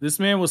 This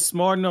man was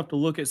smart enough to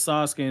look at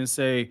Sasuke and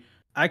say,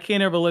 "I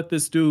can't ever let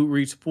this dude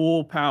reach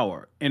full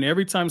power." And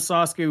every time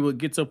Sasuke would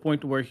get to a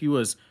point to where he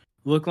was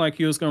looking like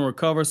he was going to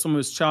recover some of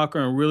his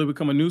chakra and really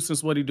become a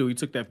nuisance, what he do? He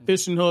took that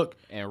fishing hook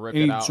and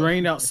he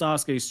drained out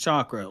Sasuke's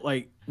chakra.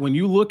 Like when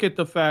you look at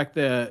the fact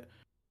that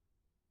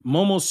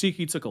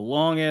Momoshiki took a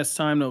long ass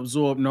time to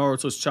absorb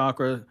Naruto's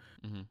chakra.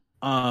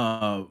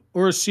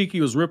 Urashiki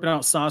was ripping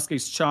out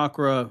Sasuke's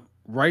chakra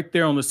right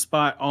there on the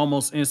spot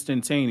almost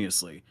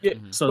instantaneously. Yeah,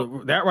 Mhm.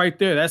 So that right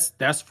there, that's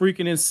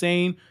freaking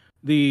insane.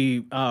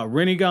 The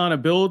Rinnegan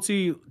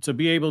ability to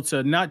be able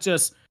to not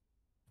just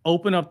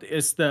open up,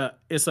 it's a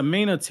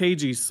Mano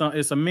Teiji,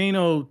 it's a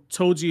Mano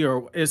Toji,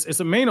 or it's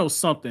a Mano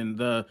something,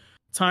 the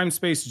time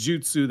space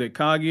jutsu that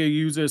Kaguya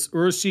uses.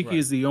 Urashiki Right.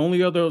 is the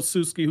only other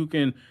Otsutsuki who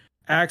can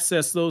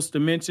access those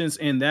dimensions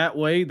in that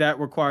way. That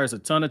requires a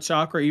ton of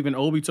chakra. Even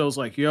Obito's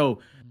like, yo,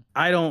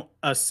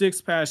 a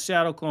 6-pass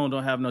shadow clone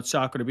don't have no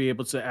chakra to be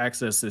able to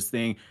access this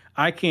thing.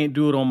 I can't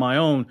do it on my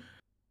own.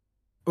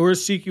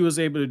 Urashiki was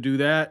able to do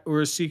that.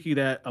 Urashiki,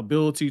 that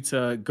ability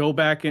to go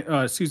back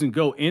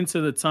go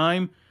into the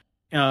time,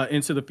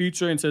 into the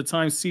future, into the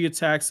time, see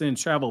attacks and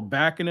travel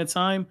back in the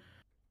time,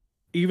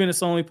 even if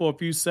it's only for a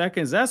few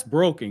seconds, that's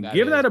broken. That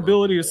Give is that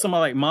ability broken. to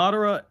somebody like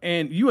Madara,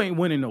 and you ain't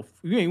winning a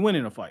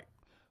fight.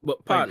 but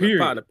Like, partner,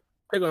 period.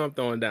 take what I'm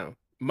throwing down.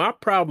 My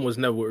problem was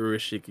never with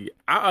Urashiki.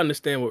 I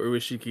understand what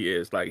Urashiki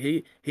is. Like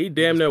he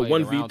damn just near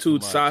played around too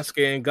 1v2'd much.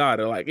 Sasuke and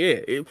Gaara.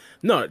 Like,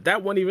 no,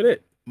 that wasn't even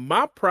it.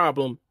 My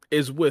problem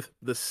is with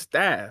the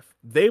staff.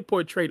 They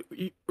portrayed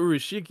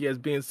Urashiki as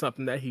being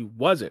something that he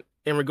wasn't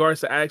in regards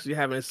to actually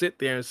having to sit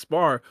there and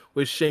spar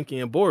with Shinki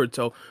and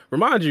Boruto.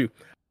 Remind you,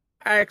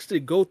 I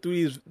actually go through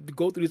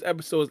these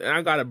episodes and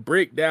I gotta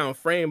break down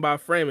frame by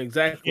frame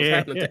exactly what's Yeah.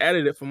 happening to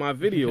edit it for my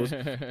videos.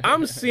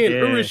 I'm seeing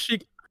Yeah.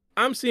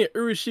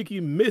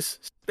 Urashiki miss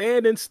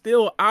standing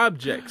still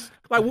objects.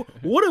 Like,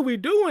 what are we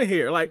doing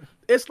here? Like,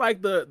 it's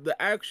like the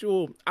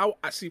actual. I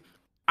see.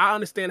 I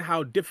understand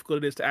how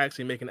difficult it is to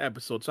actually make an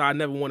episode, so I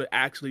never want to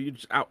actually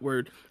just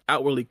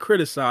outwardly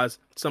criticize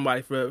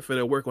somebody for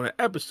their work on an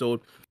episode.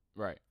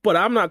 Right. But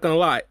I'm not gonna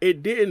lie,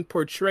 it didn't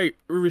portray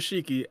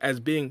Urashiki as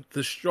being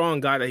the strong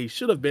guy that he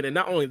should have been. And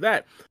not only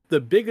that, the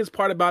biggest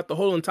part about the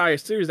whole entire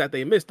series that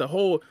they missed, the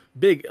whole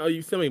big,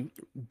 you feel me,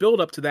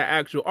 build up to that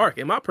actual arc,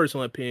 in my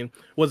personal opinion,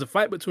 was a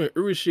fight between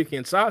Urashiki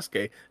and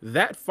Sasuke.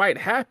 That fight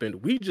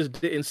happened. We just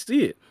didn't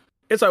see it.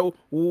 It's like,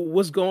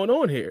 what's going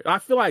on here? I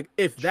feel like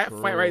if that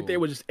fight right there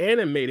True. was just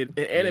animated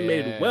and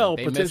animated Yeah, well,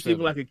 they missed potentially a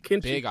even like a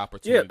Kenshi, big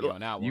opportunity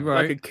on that one. You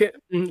right.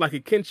 like a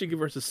Kenshiki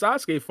versus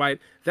Sasuke fight,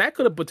 that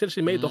could have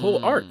potentially made the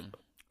whole arc.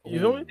 You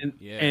feel me? And,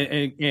 Yeah.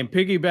 and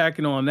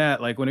piggybacking on that,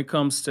 like when it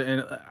comes to,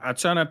 and I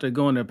try not to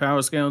go into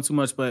power scaling too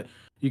much, but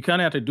you kind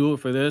of have to do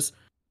it for this.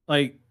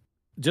 Like,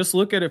 just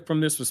look at it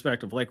from this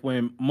perspective. Like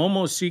when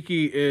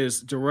Momoshiki is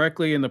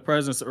directly in the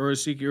presence of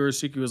Urashiki,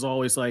 Urashiki was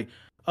always like,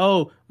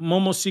 oh,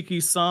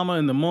 Momoshiki-sama.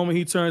 And the moment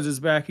he turns his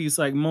back, he's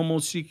like,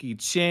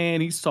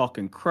 Momoshiki-chan. He's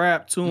talking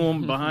crap to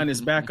him behind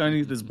his back,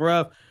 underneath his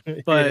breath.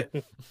 But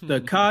the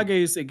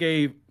Kages, it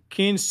gave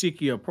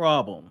Kenshiki a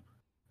problem.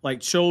 Like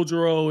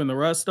Chojuro and the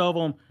rest of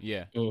them.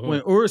 Yeah. When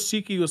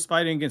Urashiki was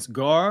fighting against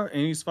Gar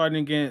and he's fighting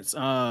against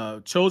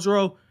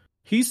Chojuro,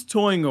 he's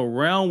toying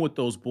around with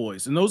those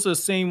boys. And those are the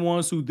same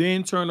ones who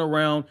then turned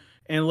around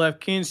and left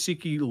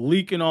Kenshiki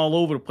leaking all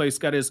over the place,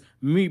 got his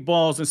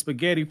meatballs and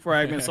spaghetti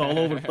fragments all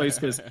over the place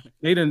because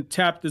they didn't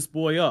tap this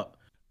boy up.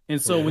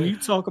 And so when you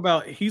talk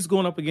about he's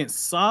going up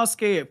against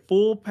Sasuke at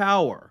full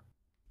power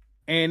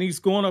and he's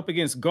going up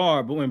against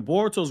Gar, but when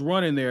Boruto's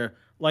running there,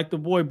 like the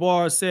boy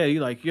Bar said, he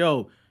like,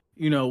 yo,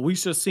 you know, we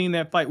should have seen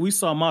that fight. We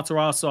saw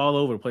Matarasu all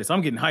over the place. I'm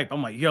getting hyped.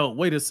 I'm like, yo,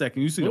 wait a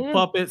second. You see the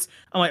puppets?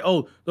 I'm like,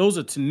 oh, those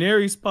are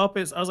Teneri's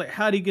puppets. I was like,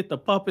 how'd he get the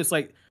puppets?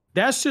 Like,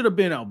 that should have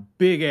been a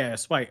big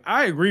ass fight.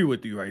 I agree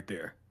with you right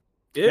there.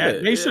 Yeah,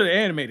 They should have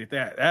animated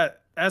that.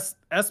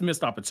 That's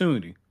missed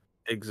opportunity.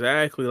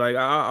 exactly. Like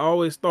I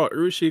always thought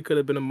Urushi could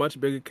have been a much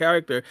bigger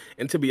character.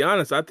 And to be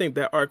honest, I think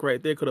that arc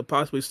right there could have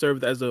possibly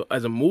served as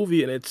a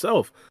movie in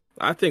itself.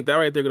 I think that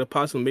right there could have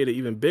possibly made it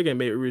even bigger,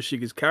 made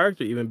Urushiki's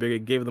character even bigger,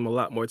 gave them a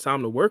lot more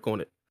time to work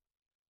on it.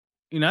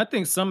 You know, I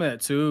think some of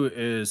that too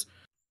is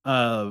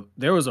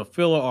there was a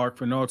filler arc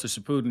for Naruto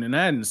Shippuden, and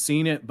I hadn't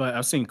seen it, but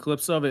I've seen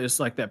clips of it. It's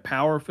like that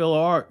power filler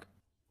arc.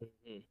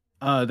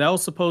 That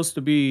was supposed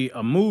to be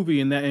a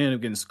movie, and that ended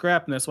up getting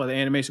scrapped, and that's why the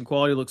animation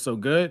quality looks so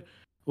good.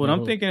 What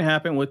I'm thinking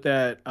happened with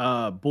that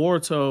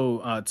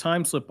Boruto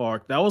time slip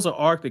arc, that was an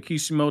arc that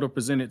Kishimoto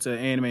presented to the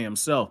anime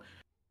himself.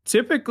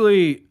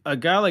 Typically, a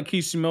guy like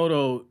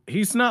Kishimoto,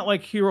 he's not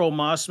like Hiro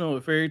Mashima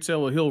with Fairy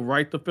Tail, where he'll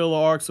write the filler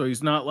arc, so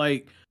he's not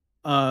like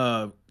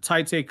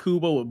Taite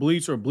Kubo with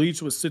Bleach, or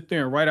Bleach would sit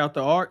there and write out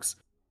the arcs.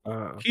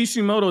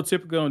 Kishimoto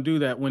typically don't do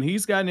that. When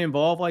he's gotten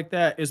involved like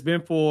that, it's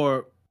been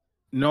for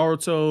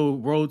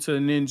Naruto Road to the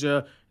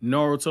Ninja,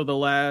 Naruto the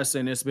Last,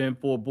 and it's been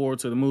for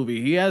Boruto the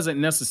movie. He hasn't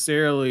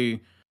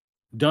necessarily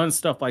done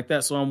stuff like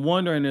that. So I'm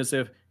wondering is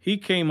if he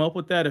came up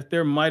with that, if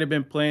there might have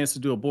been plans to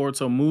do a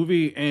Boruto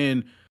movie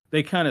and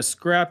they kind of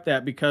scrapped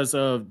that because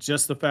of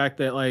just the fact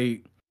that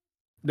like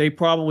they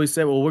probably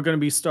said, well, we're going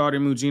to be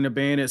starting Mujina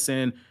Bandits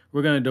and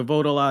we're going to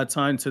devote a lot of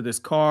time to this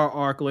car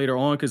arc later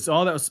on, because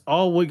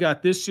all we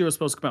got this year was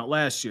supposed to come out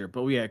last year,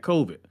 but we had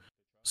COVID.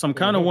 So I'm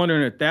kind of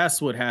wondering if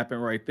that's what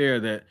happened right there,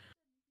 that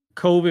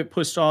COVID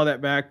pushed all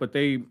that back, but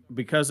they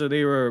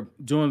were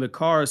doing the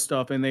car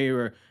stuff and they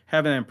were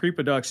having that in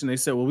pre-production, they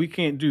said, well, we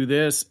can't do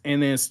this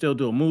and then still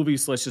do a movie,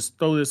 so let's just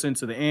throw this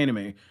into the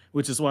anime,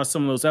 which is why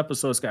some of those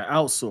episodes got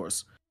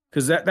outsourced.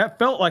 Because that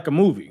felt like a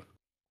movie.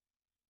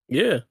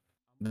 Yeah,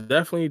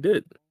 definitely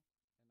did.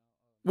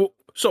 Well,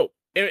 so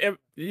a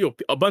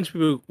bunch of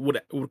people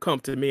would come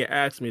to me and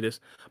ask me this,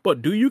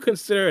 but do you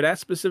consider that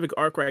specific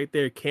arc right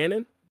there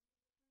canon?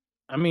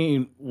 I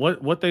mean,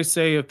 what they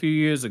say a few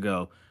years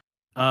ago,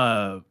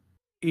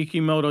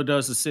 Ikimoto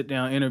does a sit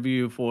down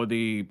interview for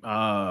the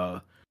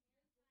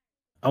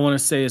I want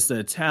to say it's the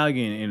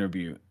Italian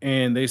interview,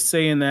 and they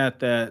say in that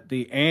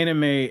the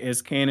anime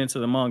is canon to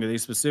the manga. They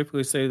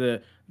specifically say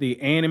that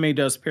the anime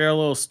does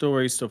parallel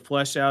stories to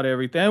flesh out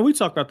everything. And we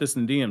talked about this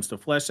in DMs, to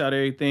flesh out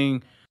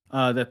everything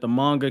that the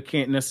manga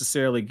can't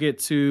necessarily get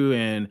to,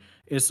 and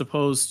it's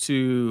supposed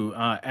to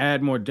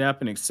add more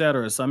depth and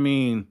etc. So I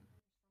mean,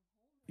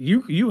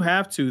 you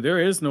have to. There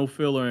is no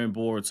filler in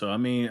Boruto. I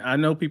mean, I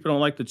know people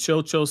don't like the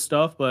chocho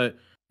stuff, but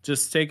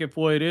just take it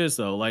for what it is,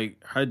 though.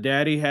 Like her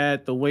daddy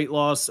had the weight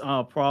loss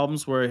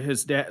problems, where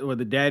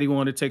the daddy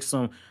wanted to take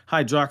some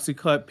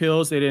hydroxycut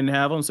pills. They didn't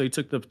have them, so he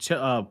took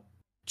the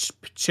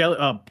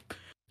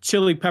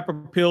chili pepper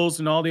pills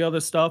and all the other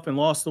stuff, and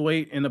lost the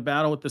weight in the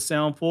battle with the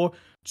Sound 4.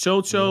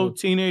 Chocho,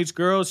 teenage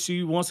girl,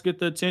 she wants to get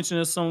the attention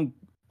of some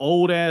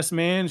old ass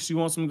man. She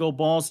wants him to go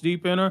balls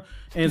deep in her,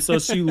 and so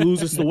she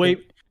loses the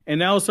weight.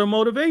 And that was her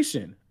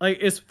motivation. Like,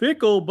 it's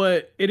fickle,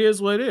 but it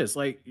is what it is.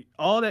 Like,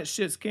 all that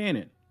shit's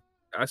canon.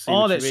 I see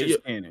All what that you mean.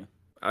 shit's canon.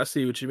 I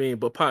see what you mean.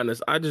 But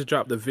partners, I just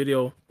dropped the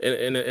video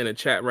in a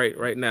chat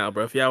right now,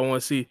 bro. If y'all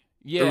want to see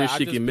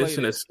Urashiki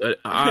missing an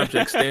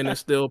object standing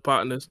still,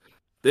 partners,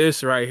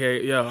 this right here,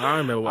 yo, I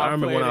remember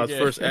when I was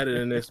first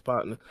editing this,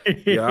 partner.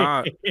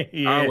 Yeah,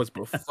 I was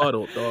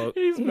befuddled, dog.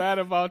 He's mad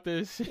about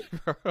this shit,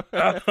 bro.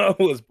 I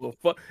was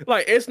befuddled.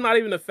 Like, it's not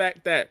even the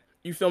fact that,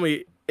 you feel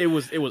me, it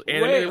was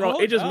animated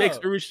wrong. It just makes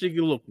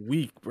Urashiki look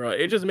weak, bro.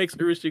 It just makes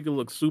Urashiki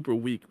look super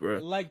weak, bro.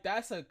 Like,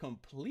 that's a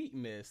complete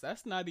miss.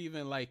 That's not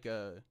even like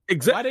a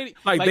exactly.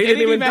 They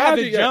didn't even have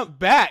to jump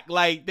back.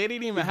 Like, they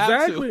didn't even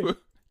have to.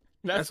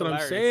 That's what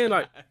I'm saying.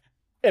 Like,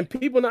 and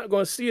people not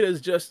going to see it as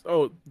just,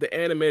 oh, the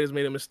animators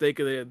made a mistake.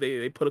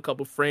 They put a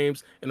couple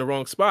frames in the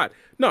wrong spot.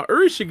 No,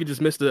 Urashiki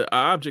just missed the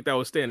object that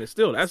was standing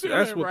still. That's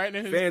what right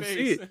fans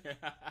see it.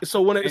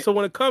 So when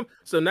it comes,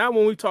 so now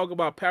when we talk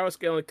about power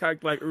scaling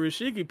character like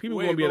Urashiki, people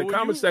are going to be in the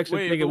comment section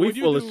thinking we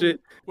full of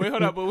shit. Wait,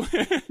 hold up. But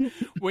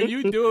when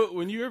you do it,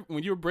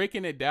 when you're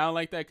breaking it down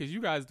like that, because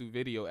you guys do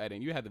video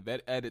editing, you have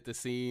to edit the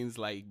scenes,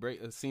 like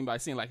break scene by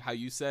scene, like how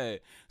you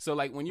said. So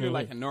like when you're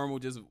like a normal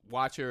just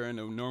watcher and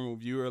a normal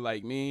viewer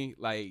like me,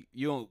 like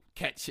you don't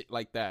catch shit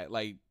like that,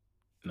 like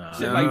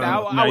shit like that.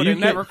 I would have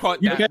never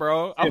caught that,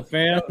 bro.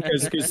 Fam,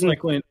 because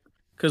like when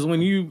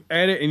you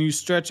edit and you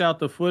stretch out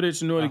the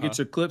footage in order to get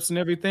your clips and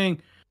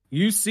everything,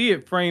 you see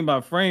it frame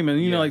by frame,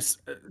 and you know, like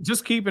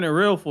just keeping it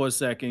real for a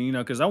second, you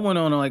know, because I went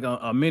on like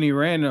a mini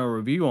rant or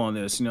review on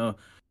this. You know,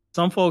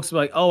 some folks are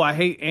like, "Oh, I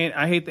hate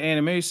the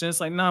animation." It's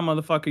like, nah,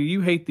 motherfucker,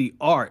 you hate the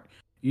art.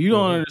 You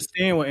don't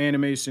understand what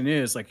animation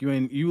is. Like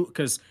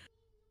because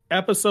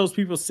episodes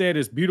people said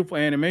is beautiful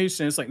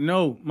animation. It's like,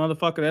 no,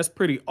 motherfucker, that's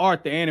pretty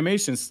art. The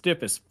animation's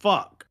stiff as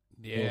fuck.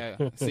 Yeah,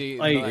 see,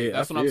 like,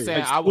 that's what I'm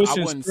saying. I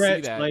wouldn't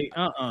see that.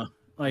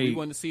 Like, we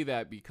wouldn't see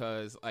that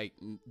because, like,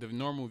 the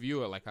normal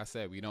viewer, like I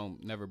said, we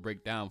don't never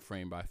break down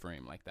frame by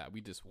frame like that. We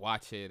just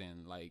watch it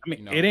and like. I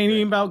mean, it ain't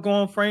even about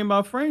going frame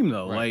by frame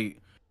though. Right.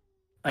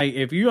 Like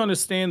if you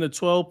understand the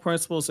 12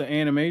 principles of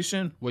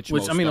animation, which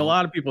I mean, a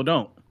lot of people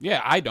don't.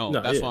 Yeah, I don't.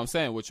 That's what I'm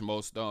saying. Which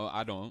most don't.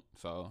 I don't.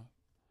 So.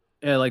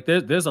 Yeah, like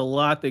there's a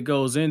lot that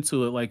goes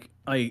into it. Like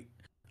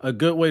a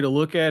good way to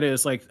look at it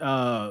is like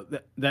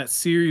that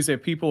series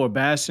that people were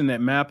bashing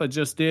that Mappa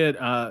just did.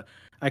 I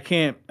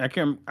can't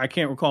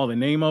recall the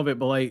name of it,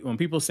 but like when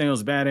people say it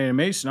was bad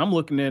animation, I'm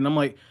looking at it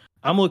and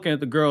I'm looking at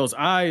the girl's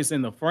eyes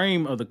in the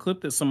frame of the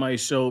clip that somebody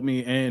showed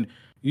me, and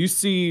you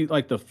see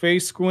like the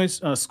face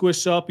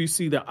squish up, you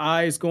see the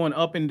eyes going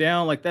up and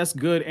down. Like that's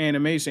good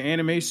animation.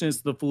 Animation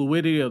is the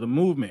fluidity of the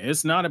movement.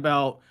 It's not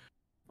about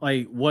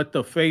like what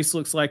the face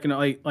looks like, and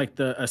like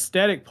the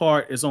aesthetic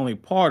part is only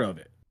part of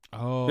it.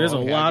 Oh, there's a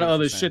lot of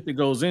other shit that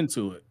goes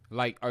into it.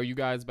 Like, are you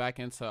guys back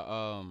into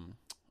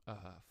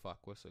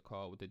what's it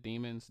called with the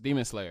demons?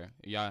 Demon Slayer.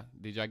 Yeah,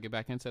 did y'all get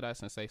back into that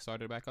since they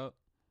started back up?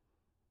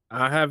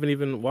 I haven't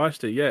even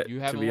watched it yet. You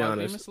haven't to be watched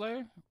honest. Demon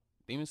Slayer?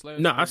 Demon Slayer?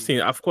 No, I've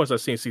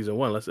seen season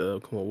 1. Let's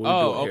come on. What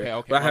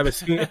okay. But I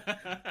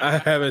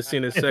haven't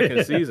seen the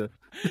second season.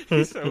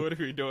 So what are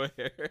we doing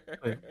here?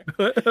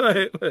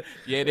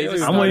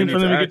 Yeah, I'm waiting for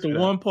them to get to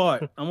one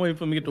part. I'm waiting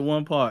for them to get to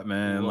one part,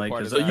 man. Like,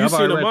 cause you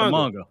seen the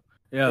manga?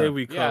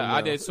 Yeah,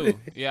 I did too.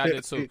 Yeah, I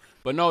did too.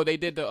 But no, they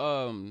did they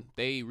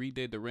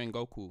redid the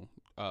Rengoku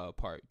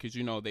part because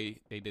you know they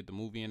did the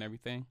movie and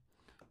everything.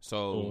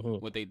 So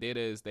what they did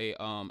is they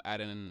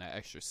added in an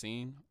extra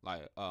scene.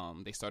 Like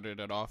they started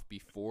it off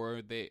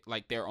before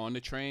they're on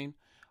the train.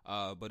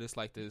 But it's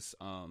like this.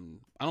 I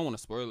don't want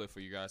to spoil it for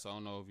you guys. So I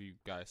don't know if you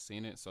guys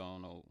seen it. So I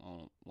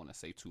don't want to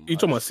say too much. You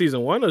talking about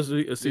season 1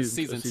 or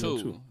season two?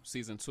 two?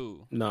 Season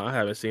 2. No, I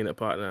haven't seen it,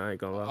 partner. I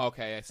ain't gonna lie.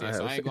 Okay, I see.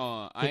 So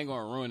I ain't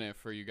gonna ruin it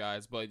for you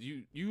guys. But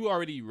you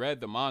already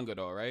read the manga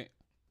though, right?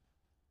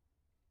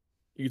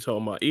 You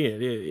talking about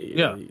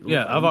Ian?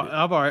 Yeah.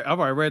 I've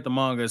already read the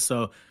manga,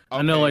 so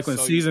I know like when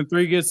season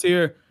 3 gets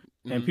here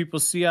and people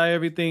see how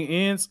everything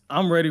ends,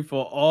 I'm ready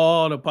for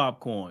all the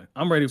popcorn.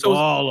 I'm ready for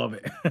all of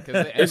it.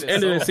 It's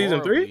ended in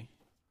season 3.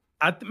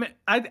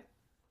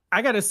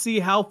 I got to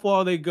see how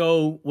far they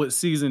go with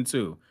season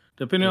 2.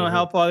 Depending on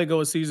how far they go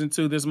with season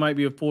 2, this might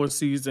be a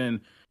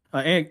 4-season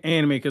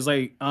anime because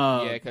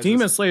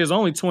Demon Slayer is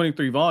only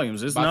 23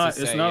 volumes. It's not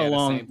a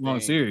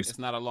long series. It's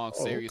not a long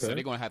series, so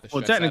they're gonna have to.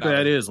 Well, technically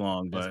that is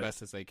long, but as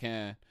best as they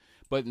can.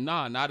 But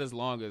not as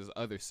long as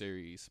other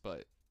series.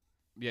 But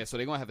yeah, so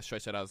they're gonna have to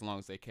stretch that out as long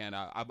as they can.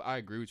 I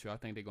agree with you. I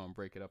think they're gonna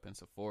break it up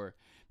into 4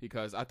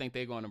 because I think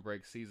they're gonna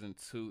break season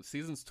 2.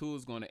 Season 2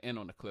 is going to end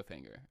on a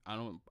cliffhanger. I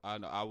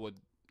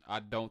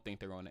don't think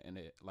they're going to end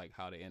it like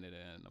how they ended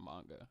it in the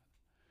manga.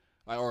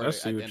 Or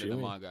at the end of the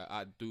manga,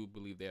 I do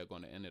believe they're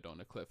going to end it on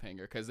a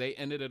cliffhanger because they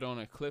ended it on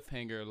a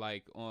cliffhanger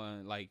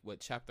on what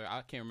chapter?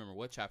 I can't remember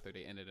what chapter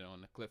they ended it on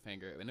a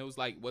cliffhanger, and it was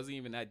wasn't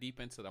even that deep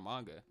into the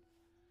manga.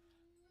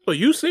 So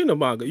you seen the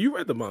manga? You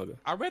read the manga?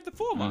 I read the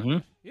full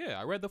manga. Yeah,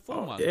 I read the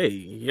full manga.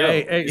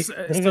 Hey,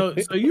 so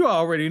you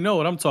already know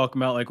what I'm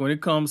talking about. Like when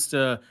it comes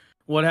to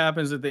what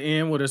happens at the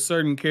end with a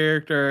certain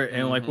character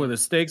and like where the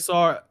stakes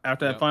are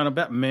after that final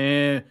battle,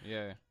 man.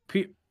 Yeah.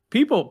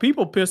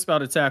 People pissed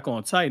about Attack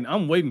on Titan.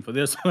 I'm waiting for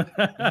this one.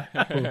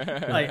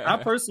 I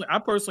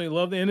personally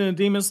love the ending of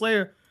Demon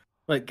Slayer.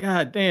 Like,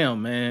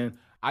 goddamn, man.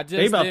 I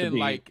just didn't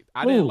like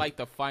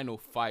the final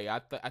fight. I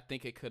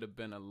think it could have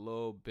been a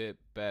little bit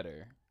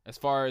better as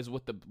far as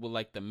with the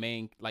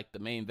main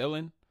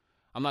villain.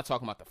 I'm not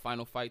talking about the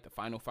final fight.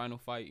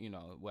 You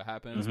know what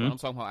happens, but I'm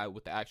talking about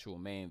with the actual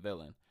main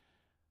villain.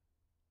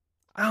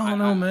 I don't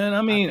know, man.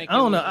 I mean, I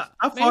don't know.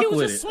 I fuck with it. He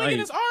was just swinging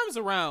his arms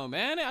around,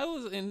 man. I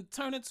was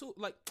turning to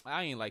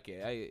I ain't like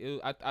it.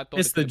 I thought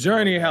it's the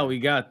journey how we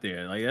got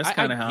there. Like that's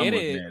kind of how I'm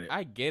looking at it.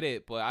 I get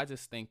it, but I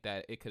just think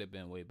that it could have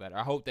been way better.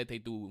 I hope that they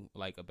do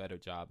a better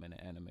job in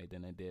the anime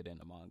than they did in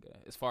the manga.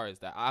 As far as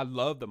that, I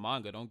love the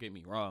manga. Don't get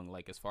me wrong.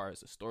 Like as far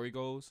as the story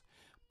goes,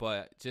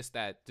 but just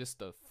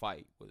the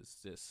fight was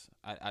just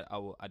I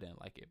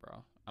didn't like it,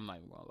 bro. I'm not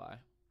even gonna lie.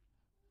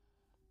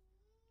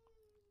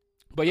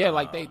 But yeah,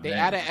 they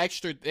added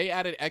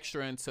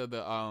extra into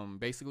the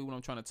basically what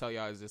I'm trying to tell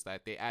y'all is just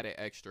that they added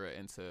extra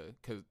into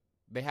because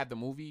they had the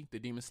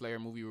Demon Slayer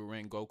movie with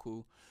Ren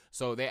Goku,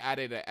 so they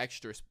added an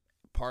extra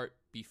part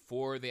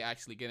before they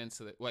actually get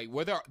into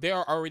where they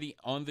are already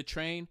on the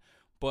train,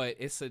 but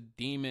it's a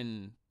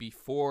demon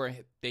before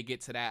they get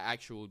to that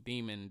actual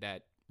demon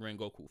that Ren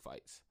Goku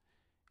fights.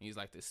 He's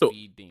like the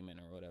speed demon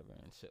or whatever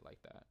and shit like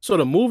that. So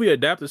the movie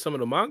adapted some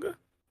of the manga?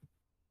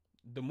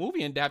 The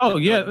movie adapted. Oh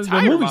yeah,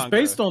 the movie's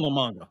based on the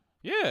manga.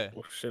 Yeah.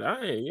 Well, shit,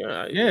 I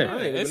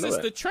ain't it's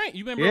just the train.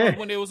 You remember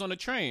when they was on the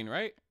train,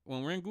 right?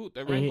 When Ren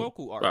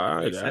Goku arc.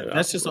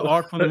 That's just an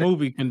arc from the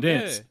movie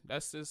condensed. Yeah,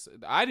 that's just.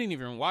 I didn't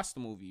even watch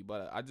the movie,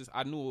 but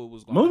I knew it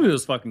was going. The movie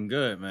was fucking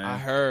good, man. I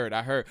heard.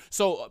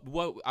 So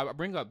what I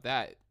bring up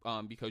that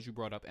because you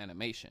brought up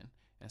animation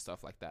and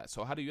stuff like that.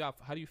 So how do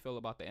you feel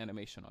about the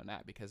animation on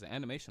that? Because the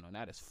animation on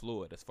that is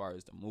fluid as far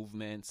as the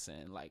movements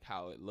and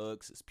how it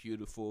looks. It's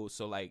beautiful.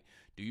 So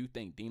do you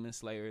think Demon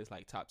Slayer is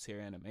top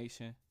tier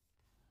animation?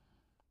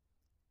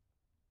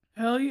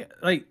 Hell yeah!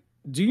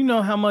 Do you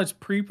know how much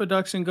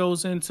pre-production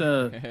goes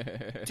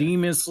into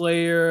Demon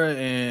Slayer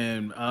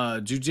and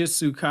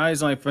Jujutsu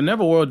Kaisen?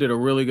 Forever World did a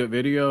really good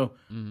video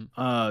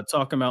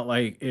talking about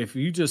if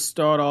you just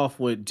start off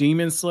with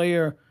Demon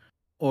Slayer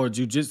or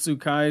Jujutsu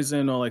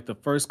Kaisen or the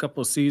first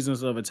couple of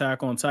seasons of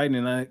Attack on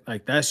Titan, and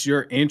that's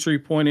your entry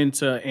point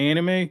into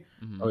anime.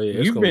 Oh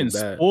yeah, you've been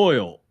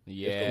spoiled.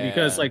 Yeah,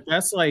 because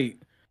that's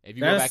if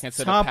you go back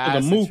into top the past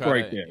of the MOOC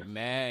right there,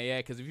 man. Yeah,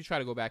 because if you try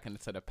to go back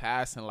into the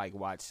past and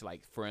watch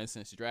for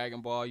instance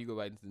Dragon Ball, you go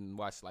back and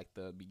watch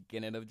the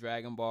beginning of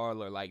Dragon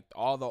Ball or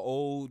all the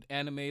old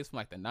animes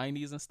from the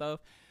 90s and stuff.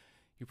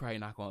 You're probably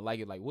not gonna like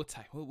it.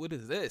 What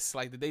is this?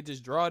 Did they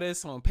just draw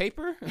this on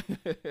paper?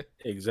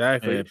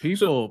 Exactly. Yeah,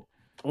 people.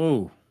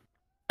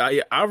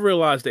 I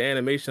realized the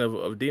animation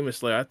of Demon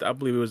Slayer. I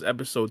believe it was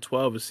episode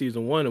 12 of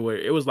season 1, where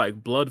it was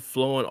blood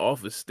flowing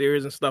off of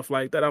stairs and stuff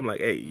like that. I'm like,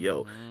 hey,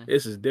 yo,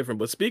 this is different.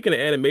 But speaking of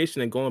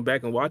animation and going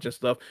back and watching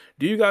stuff,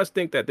 do you guys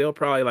think that they'll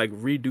probably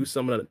redo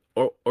some of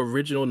the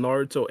original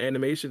Naruto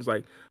animations?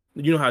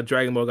 You know how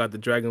Dragon Ball got the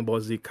Dragon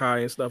Ball Z Kai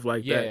and stuff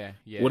like that?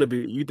 Yeah. Would it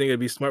be? You think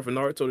it'd be smart for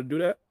Naruto to do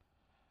that?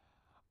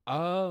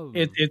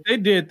 If they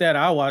did that,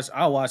 I'll watch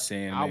the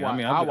anime.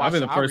 I've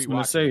been the first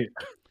one to say it.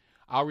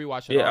 I'll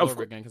rewatch it all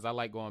over again because I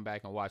like going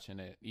back and watching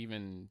it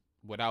even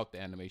without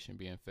the animation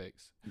being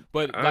fixed.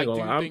 But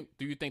do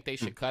you think they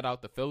should cut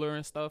out the filler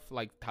and stuff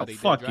how they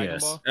did Dragon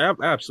Ball?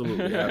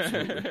 Absolutely.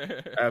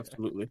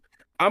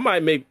 I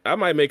might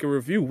make a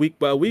review week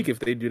by week if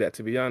they do that.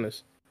 To be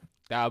honest,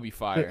 That'll be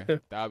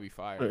fire. That'll be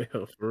fire.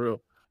 Yeah, for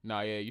real. No,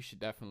 yeah, you should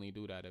definitely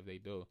do that if they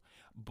do.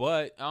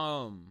 But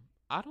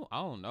I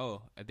don't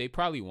know. They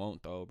probably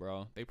won't though,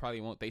 bro. They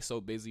probably won't. They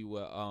so busy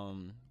with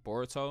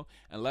Boruto.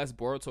 Unless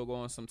Boruto go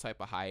on some type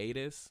of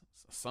hiatus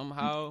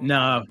somehow.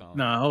 Nah,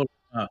 hold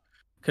on.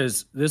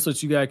 Because this is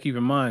what you gotta keep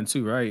in mind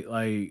too, right?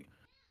 Like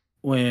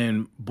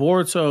when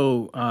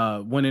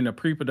Boruto went into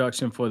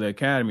pre-production for the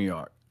Academy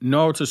arc,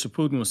 Naruto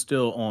Shippuden was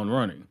still on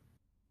running.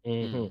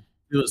 Mm-hmm.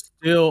 It was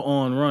still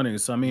on running.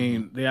 So I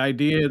mean, the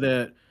idea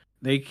that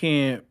they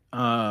can't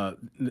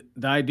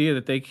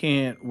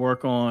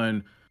work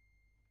on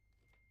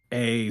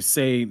a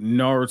say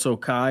Naruto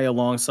Kai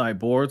alongside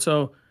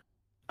Boruto,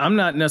 I'm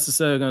not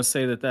necessarily going to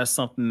say that that's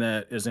something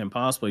that is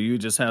impossible. You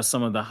just have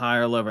some of the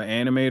higher level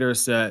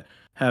animators that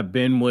have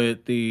been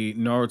with the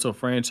Naruto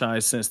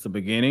franchise since the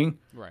beginning.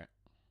 Right.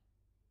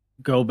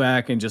 Go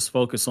back and just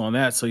focus on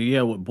that. So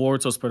yeah, with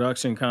Boruto's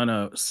production kind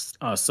of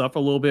suffer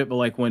a little bit, but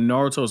like when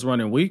Naruto's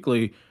running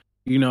weekly,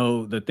 you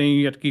know, the thing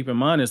you have to keep in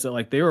mind is that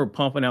like they were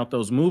pumping out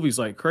those movies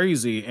like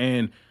crazy,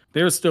 and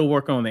they're still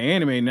working on the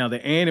anime. Now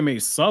the anime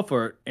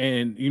suffered,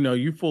 and you know,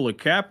 you full of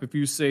cap if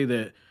you say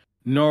that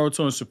Naruto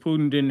and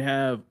Shippuden didn't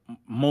have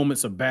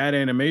moments of bad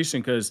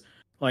animation, because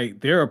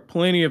like there are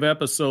plenty of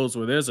episodes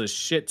where there's a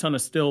shit ton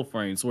of still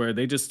frames where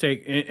they just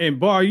take and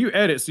bar you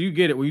edit, so you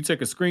get it where you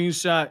take a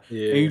screenshot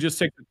and you just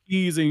take the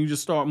keys and you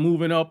just start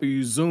moving up and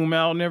you zoom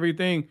out and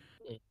everything.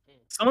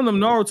 Some of them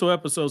Naruto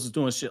episodes is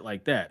doing shit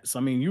like that. So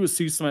I mean, you would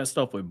see some of that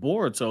stuff with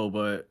Boruto,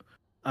 but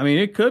I mean,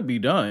 it could be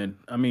done.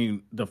 I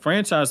mean, the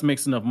franchise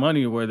makes enough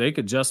money where they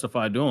could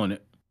justify doing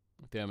it.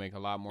 They'll make a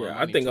lot more. Yeah,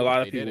 money I think too a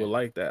lot if of they did people it.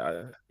 like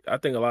that. I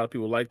think a lot of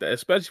people like that,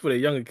 especially for the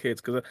younger kids.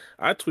 Because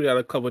I tweeted out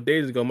a couple of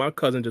days ago, my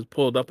cousin just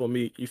pulled up on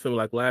me. You feel me?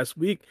 Like last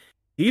week,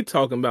 he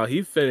talking about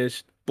he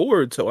finished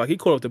Boruto. Like he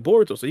caught up to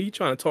Boruto, so he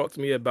trying to talk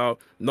to me about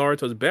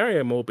Naruto's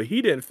barrier mode, but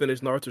he didn't finish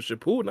Naruto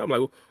Shippuden. I'm like,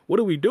 well, what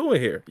are we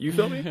doing here? You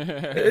feel me?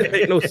 It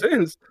ain't no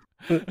sense.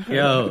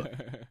 Yo,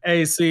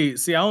 hey, see,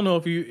 I don't know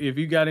if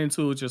you got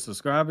into it with your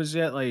subscribers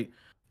yet. Like,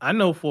 I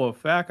know for a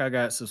fact I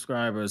got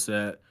subscribers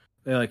that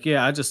they're like,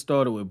 yeah, I just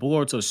started with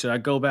Boruto. Should I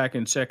go back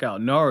and check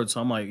out Naruto?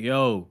 I'm like,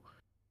 yo,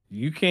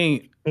 you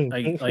can't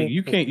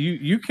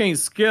you can't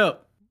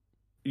skip.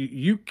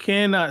 You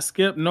cannot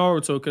skip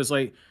Naruto because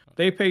like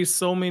they pay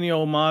so many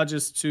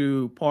homages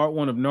to part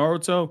one of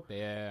Naruto.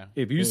 Yeah.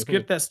 If you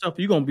skip that stuff,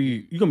 you're gonna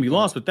be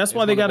lost. But that's It's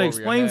why they gonna gotta go over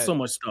your explain head. so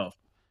much stuff.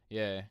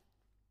 Yeah.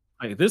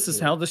 Like this is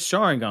how the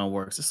Sharingan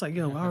works. It's like,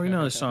 yo, I already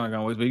know the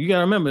Sharingan works, but you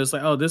gotta remember, it's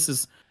like, oh, this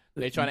is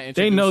They trying to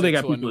introduce they know they it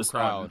got to people a new to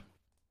start. crowd.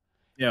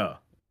 Yeah.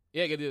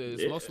 Yeah,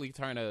 it's mostly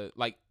trying to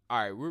like. All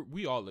right,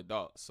 we all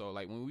adults, so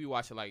like when we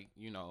watch it, like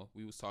you know,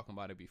 we was talking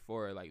about it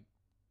before, like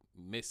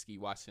Misky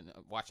watching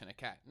a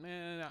cat.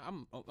 Man,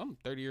 I'm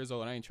 30 years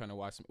old. I ain't trying to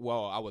watch.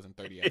 Well, I wasn't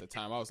 30 at the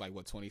time. I was like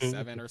what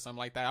 27 or something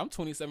like that. I'm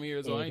 27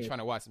 years old. I ain't trying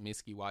to watch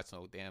Misky watch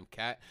no damn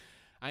cat.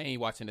 I ain't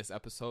watching this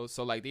episode.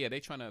 So like, yeah, they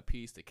trying to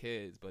appease the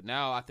kids, but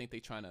now I think they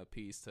trying to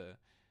appease to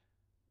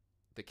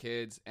the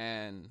kids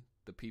and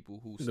the people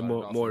who started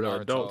off more with the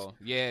Naruto. adults.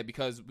 Yeah,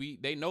 because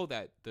they know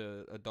that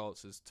the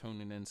adults is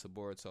tuning into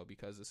Boruto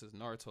because this is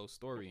Naruto's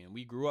story, and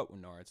we grew up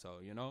with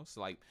Naruto. You know, so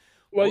like,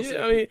 Well,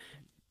 yeah, I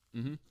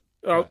mean,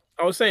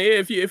 I was saying,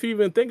 if you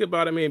even think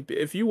about it, I mean,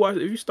 if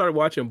you started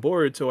watching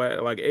Boruto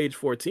at like age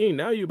 14,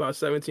 now you're about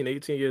 17,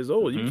 18 years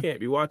old. You can't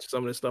be watching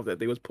some of the stuff that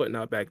they was putting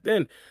out back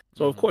then.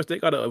 So of course they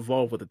got to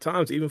evolve with the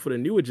times, even for the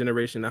newer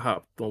generation to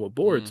hop on with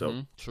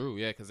Boruto. True,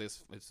 yeah, because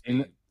it's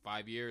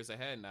 5 years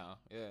ahead now.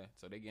 Yeah,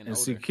 so they getting And older.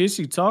 see,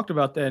 Kishi talked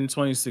about that in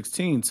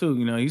 2016 too.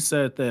 You know, he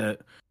said that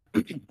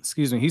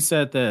excuse me, he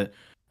said that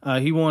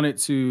he wanted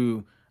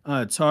to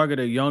target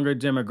a younger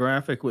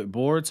demographic with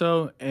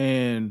Boruto,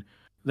 and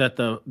that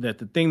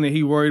the thing that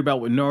he worried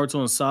about with Naruto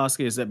and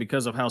Sasuke is that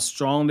because of how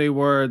strong they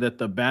were, that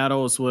the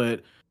battles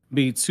would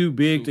be too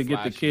big to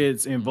get the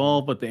kids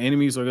involved, but the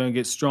enemies are going to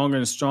get stronger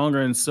and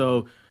stronger, and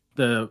so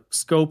the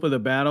scope of the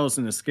battles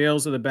and the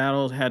scales of the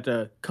battles had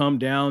to come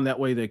down. That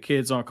way the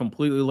kids aren't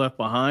completely left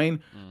behind.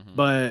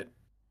 But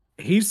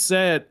he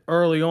said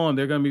early on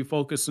they're going to be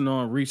focusing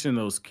on reaching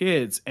those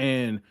kids.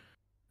 And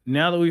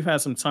now that we've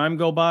had some time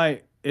go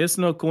by, it's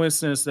no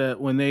coincidence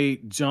that when they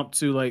jump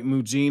to like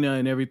Mujina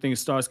and everything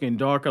starts getting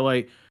darker,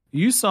 like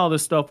you saw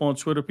this stuff on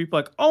Twitter, people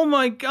like, oh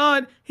my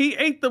God, he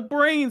ate the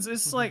brains.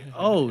 It's like,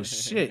 oh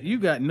shit, you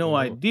got no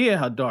idea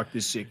how dark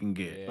this shit can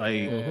get. Yeah,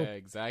 Like,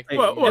 exactly.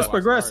 Well, it's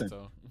progressing.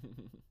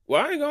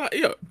 Well, I ain't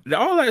gonna,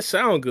 all that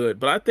sound good,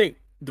 but I think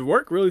the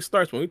work really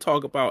starts when we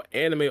talk about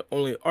anime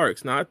only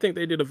arcs. Now, I think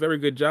they did a very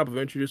good job of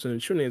introducing the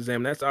tuning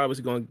exam. That's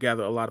obviously going to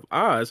gather a lot of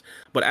eyes.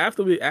 But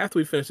after we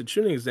finish the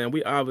tuning exam,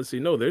 we obviously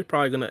know they're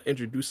probably going to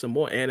introduce some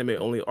more anime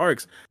only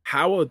arcs.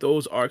 How are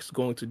those arcs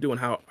going to do, and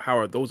how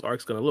are those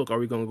arcs going to look? Are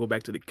we going to go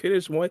back to the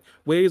kiddish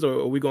ways,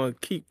 or are we going to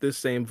keep this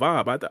same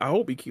vibe? I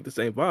hope we keep the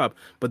same vibe,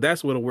 but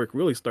that's where the work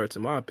really starts,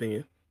 in my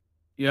opinion.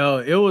 Yo,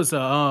 it was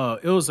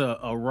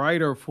a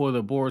writer for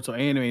the Boruto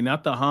anime,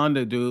 not the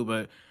Honda dude,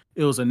 but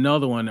it was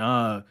another one.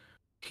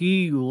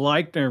 He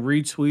liked and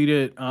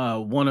retweeted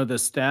one of the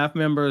staff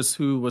members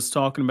who was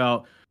talking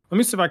about let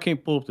me see if I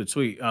can't pull up the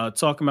tweet.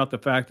 Talking about the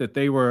fact that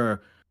they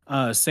were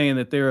saying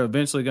that they're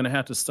eventually going to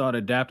have to start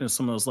adapting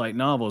some of those light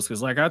novels.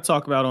 Because, like I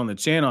talk about on the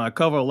channel, I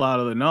cover a lot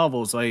of the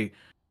novels. Like,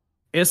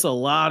 it's a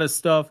lot of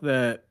stuff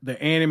that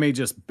the anime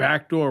just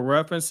backdoor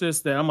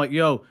references that I'm like,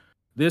 yo,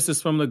 this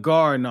is from the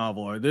Gar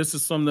novel, or this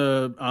is from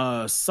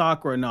the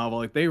Sakura novel.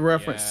 Like, they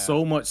reference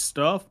so much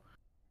stuff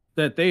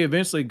that they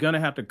eventually gonna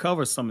have to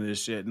cover some of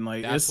this shit. And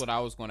like, that's what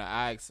I was gonna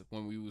ask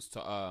when we was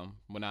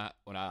when I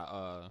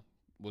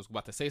was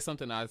about to say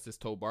something. I just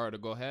told Bar to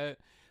go ahead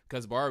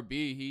because Bar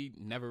B, he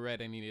never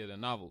read any of the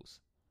novels.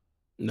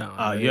 No,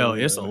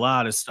 it's a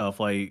lot of stuff.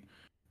 Like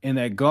in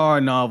that Gar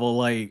novel,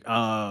 like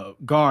Gar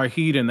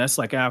Hedon, that's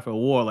like after a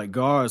war. Like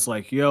Gar is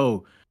like,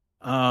 yo,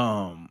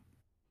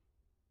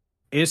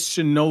 it's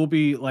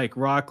shinobi like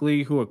Rock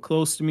Lee who are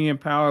close to me in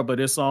power, but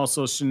it's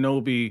also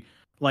shinobi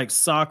like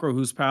Sakura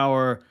whose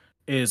power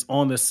is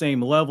on the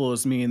same level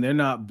as me, and they're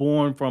not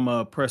born from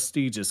a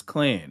prestigious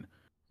clan.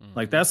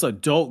 Like that's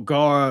adult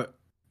Gar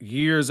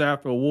years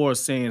after a war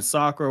saying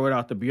Sakura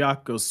without the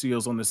Byakugo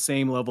seals on the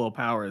same level of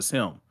power as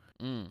him.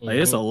 Like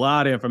it's a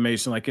lot of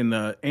information. Like in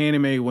the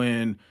anime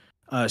when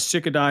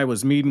Shikadai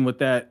was meeting with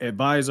that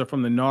advisor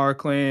from the Nara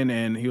clan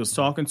and he was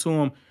talking to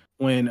him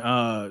when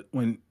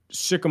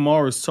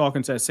Shikamaru was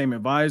talking to that same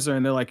advisor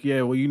and they're like,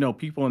 yeah, well, you know,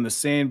 people in the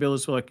Sand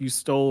Village feel like you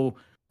stole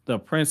the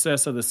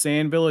princess of the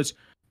Sand Village.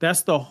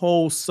 That's the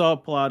whole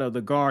subplot of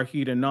the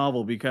Garhida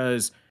novel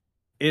because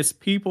it's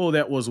people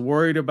that was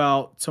worried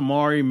about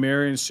Tamari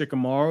marrying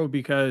Shikamaru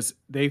because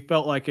they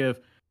felt like if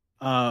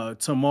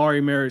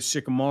Tamari married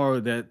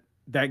Shikamaru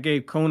that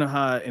gave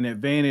Konoha an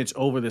advantage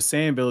over the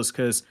Sand Village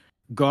because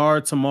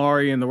Gar,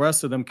 Tamari, and the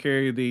rest of them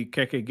carry the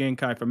Kekkei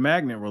Genkai for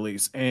magnet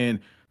release. And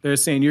they're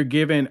saying you're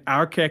giving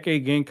our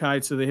Kekkei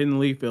Genkai to the Hidden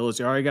Leaf Village.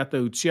 You already got the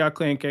Uchiha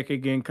clan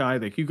Kekkei Genkai,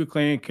 the Hyuga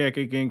clan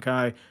Kekkei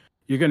Genkai.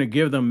 You're going to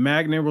give them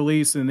magnet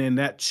release, and then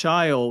that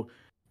child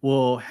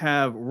will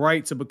have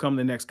right to become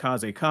the next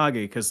Kazekage.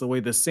 Because the way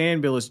the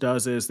Sand Village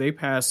does is they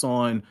pass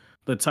on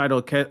the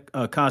title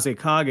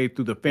Kazekage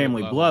through the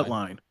family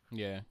bloodline.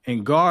 Yeah.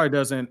 And Gar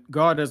doesn't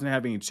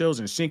have any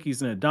children.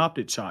 Shinki's an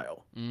adopted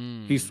child.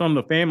 He's from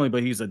the family,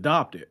 but he's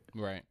adopted.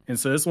 Right. And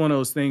so it's one of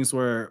those things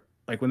where,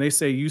 like, when they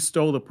say you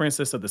stole the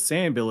princess of the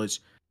Sand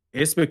Village,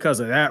 it's because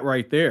of that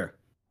right there.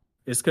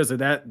 It's because of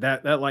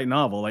that light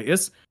novel. Like,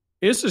 it's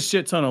a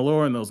shit ton of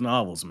lore in those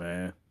novels,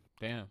 man.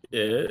 Damn.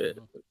 Yeah.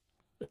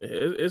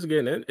 It's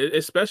getting,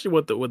 especially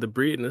with the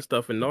breeding and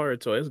stuff in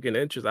Naruto. It's getting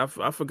interesting.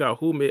 I forgot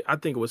who made. I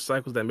think it was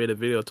Cycles that made a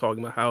video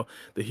talking about how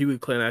the Hyuga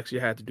clan actually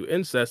had to do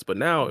incest. But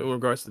now, in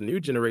regards to the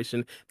new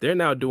generation, they're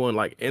now doing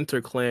like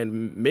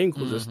inter-clan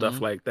mingles and stuff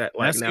like that.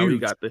 Like That's now huge. you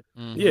got the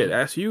yeah,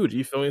 that's huge.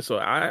 You feel me? So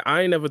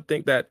I never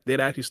think that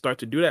they'd actually start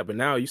to do that, but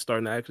now you're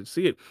starting to actually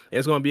see it. And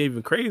it's going to be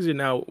even crazier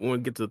now when we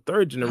get to the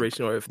third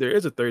generation, or if there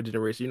is a third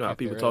generation. You know how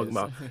people talking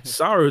about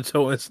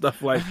Naruto and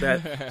stuff like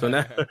that. So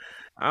now.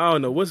 I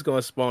don't know what's going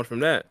to spawn from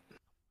that.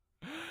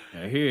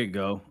 Yeah, here you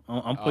go.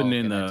 I'm putting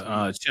in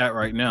the chat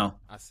right now.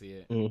 I see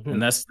it.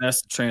 And that's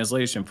the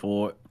translation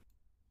for it.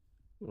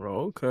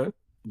 Oh, okay.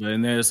 But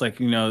in there, it's like,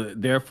 you know,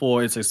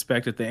 therefore it's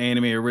expected the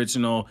anime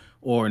original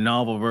or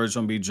novel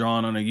version will be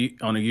drawn on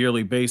a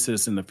yearly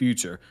basis in the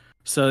future.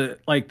 So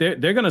like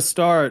they're gonna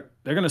start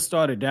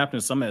adapting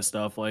some of that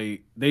stuff.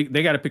 Like they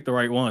got to pick the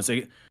right ones.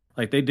 They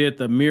did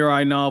the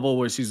Mirai novel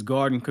where she's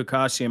guarding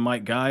Kakashi and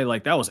Might Guy.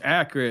 Like that was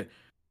accurate.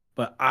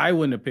 But I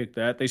wouldn't have picked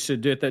that. They should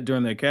have did that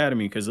during the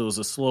academy because it was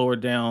a slower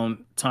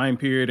down time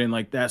period, and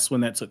like that's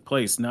when that took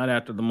place, not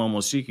after the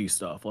Momoshiki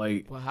stuff.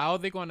 Like, well, how are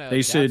they going to?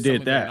 They should have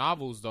did that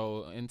novels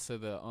though into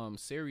the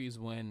series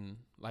when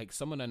like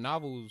some of the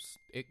novels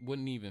it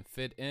wouldn't even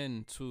fit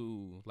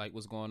into like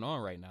what's going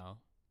on right now.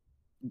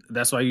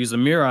 That's why I use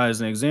Mirai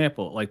as an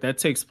example. Like that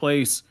takes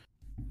place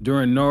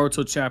during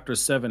Naruto chapter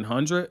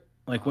 700.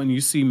 Like when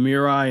you see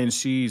Mirai and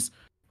she's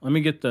Let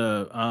me get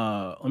the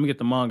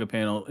manga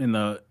panel in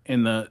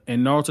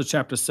Naruto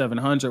chapter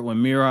 700 when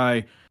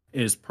Mirai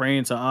is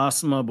praying to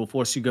Asuma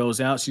before she goes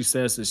out. She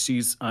says that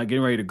she's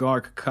getting ready to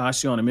guard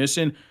Kakashi on a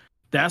mission.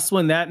 That's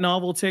when that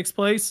novel takes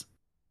place.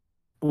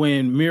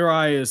 When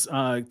Mirai is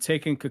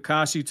taking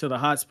Kakashi to the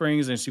hot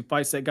springs and she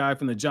fights that guy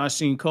from the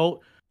Jashin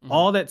cult.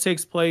 All that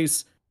takes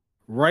place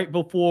right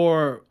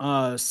before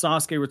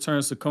Sasuke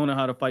returns to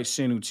Konoha to fight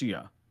Shin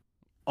Uchiha.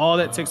 All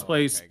that takes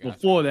place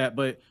before that,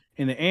 but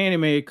in the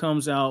anime, it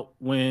comes out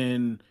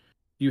when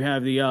you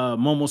have the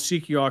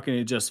Momoshiki arc and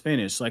it just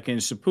finished. Like in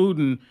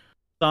Shippuden,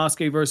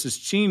 Sasuke versus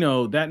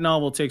Chino, that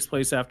novel takes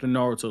place after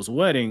Naruto's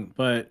wedding,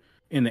 but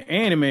in the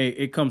anime,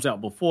 it comes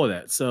out before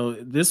that. So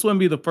this wouldn't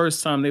be the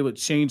first time they would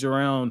change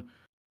around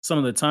some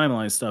of the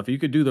timeline stuff. You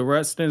could do the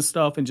rest and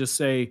stuff and just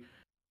say,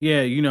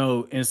 yeah, you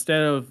know,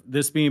 instead of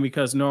this being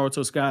because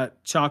Naruto's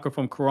got chakra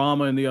from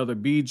Kurama and the other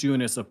Biju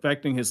and it's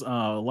affecting his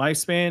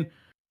lifespan,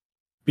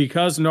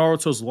 because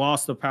Naruto's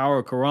lost the power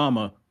of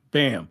Kurama,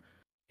 bam,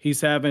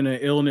 he's having an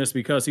illness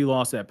because he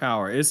lost that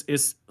power.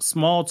 It's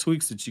small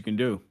tweaks that you can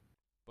do.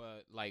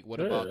 But like, what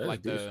about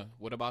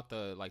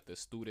the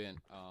student,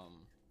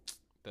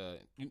 the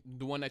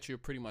one that you're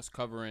pretty much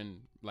covering,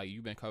 like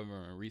you've been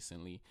covering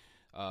recently,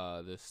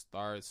 the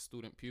Star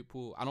Student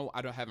Pupil.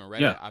 I haven't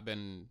read Yeah. it. I've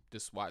been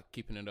just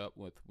keeping it up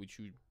with which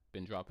you've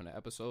been dropping the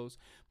episodes.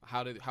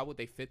 How would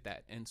they fit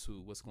that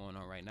into what's going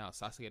on right now?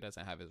 Sasuke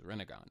doesn't have his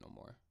Rinnegan no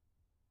more.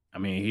 I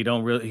mean, he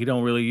don't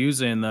really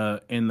use it in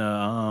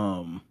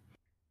the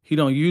he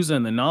don't use it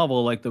in the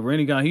novel like the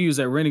Rinnegan. He used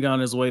that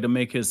Rinnegan as a way to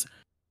make his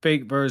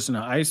fake version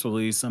of Ice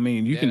Release. I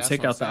mean, you Yeah, can that's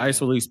take what I'm out the Ice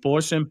saying. Release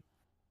portion.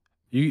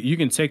 You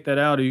can take that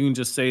out, or you can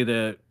just say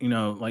that, you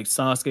know, like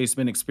Sasuke's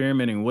been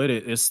experimenting with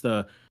it. It's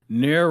the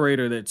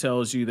narrator that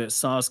tells you that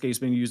Sasuke's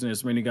been using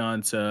his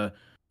Rinnegan to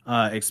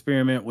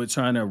experiment with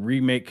trying to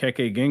remake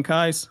Kekkei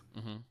Genkais.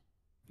 Mm-hmm.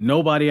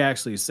 Nobody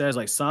actually says,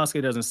 like,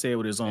 Sasuke doesn't say it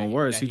with his own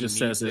words. That He he just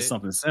says needs it's it.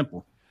 something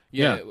simple.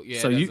 Yeah. So it you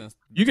doesn't can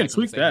technically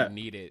tweak say that. he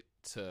needed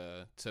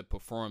to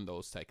perform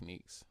those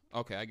techniques.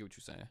 Okay, I get what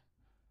you're saying.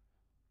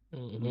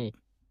 Mm-hmm. See,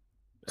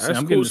 That's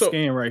I'm cool. getting the So,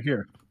 scan right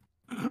here.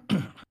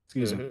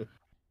 Excuse me.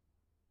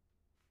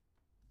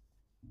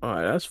 all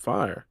right, that's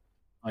fire.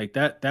 Like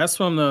that's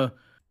from the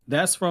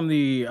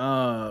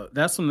Naruto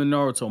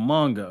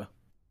manga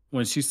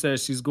when she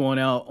says she's going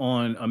out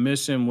on a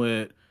mission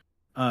with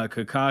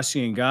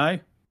Kakashi and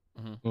Guy.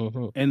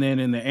 Mm-hmm. And then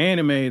in the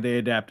anime they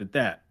adapted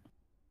that.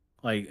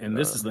 Like, and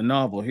this is the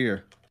novel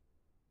here.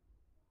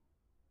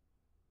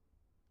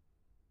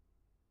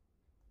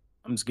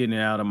 I'm just getting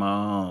it out of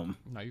my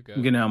No, you good.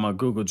 I'm getting it out of my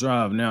Google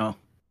Drive now.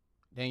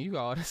 Dang, you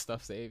got all this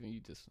stuff saved and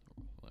you just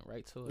went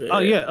right to it. Yeah. Oh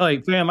yeah,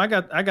 like fam, I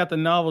got the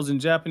novels in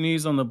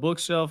Japanese on the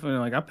bookshelf, and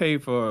like I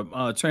paid for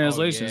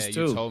translations You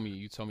too. told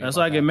me. That's about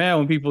why I get that. mad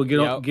when people get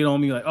Yep. get on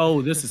me like,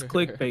 "Oh, this is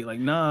clickbait." Like,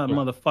 nah,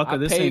 motherfucker, I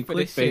this paid ain't for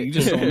this clickbait. shit. You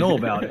just don't know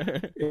about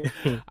it.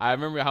 I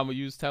remember how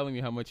you was telling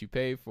me how much you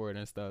paid for it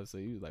and stuff. So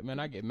you was like, man,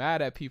 I get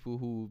mad at people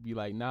who be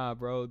like, nah,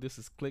 bro, this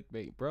is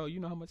clickbait. Bro, you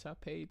know how much I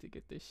paid to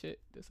get this shit?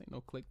 This ain't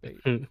no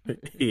clickbait.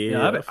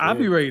 Yeah, I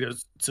be ready to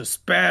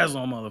spaz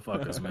on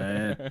motherfuckers,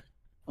 man.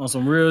 On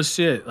some real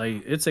shit.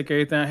 Like, it took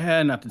everything I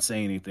had not to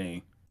say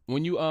anything.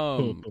 When you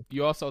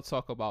you also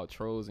talk about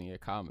trolls in your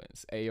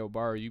comments. Hey, yo,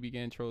 Bar, you be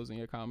getting trolls in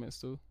your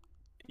comments too?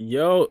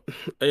 Yo,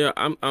 yeah,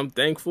 I'm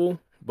thankful,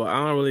 but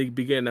I don't really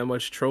be getting that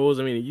much trolls.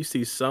 I mean, you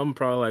see some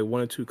probably like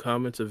 1 or 2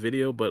 comments a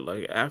video, but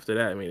like after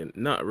that, I mean,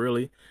 not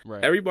really.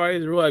 Right.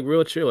 Everybody's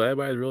real chill.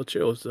 Everybody's real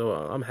chill, so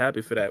I'm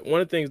happy for that.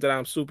 One of the things that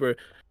I'm super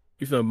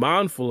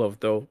mindful of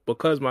though,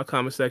 because my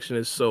comment section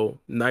is so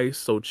nice,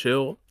 so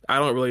chill, I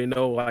don't really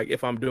know like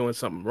if I'm doing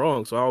something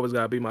wrong. So I always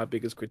gotta be my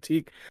biggest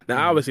critique.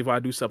 Now, obviously, if I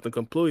do something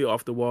completely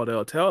off the wall,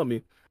 they'll tell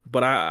me,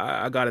 but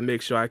I gotta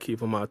make sure I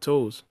keep on my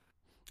toes.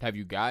 Have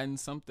you gotten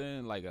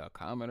something like a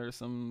comment or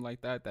something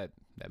like that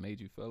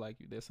made you feel like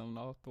you did something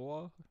off the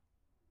wall?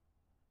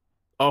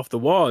 Off the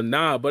wall,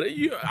 nah, but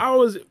I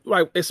was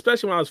like,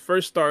 especially when I was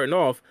first starting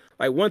off,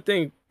 like one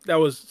thing that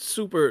was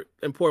super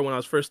important when I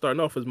was first starting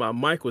off was my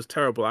mic was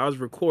terrible. I was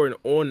recording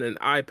on an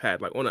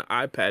iPad, like on an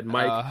iPad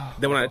mic.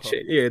 Then when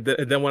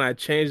then when I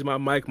changed my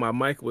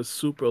mic was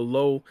super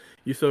low.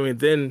 You feel me?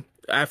 Then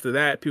after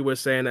that, people were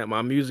saying that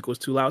my music was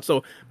too loud.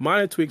 So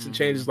minor tweaks and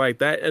changes like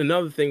that. And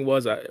another thing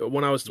was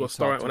when I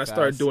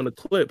started doing the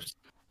clips.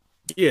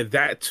 Yeah,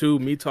 that too.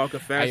 Me talking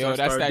fast. Hey, yo,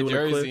 that's that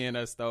Jersey in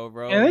us, though,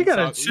 bro. Yeah, they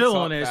gotta chill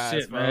on that fast,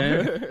 shit, bro.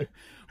 man.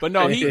 But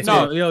no, you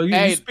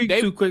speak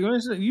too quick.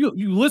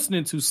 You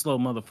listening too slow,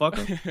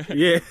 motherfucker.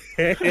 Yeah,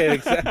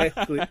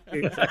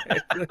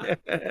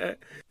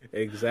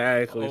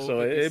 exactly. Oh, So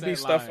it'd be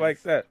stuff lines.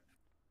 like that.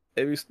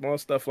 It'd be small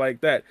stuff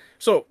like that.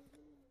 So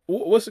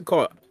what's it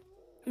called?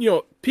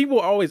 People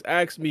always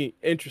ask me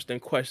interesting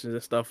questions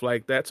and stuff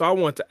like that. So I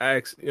want to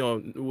ask,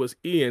 was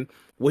Ian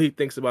what he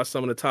thinks about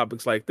some of the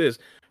topics like this.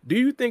 Do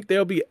you think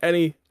there'll be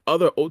any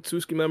other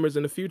Otsuki members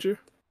in the future?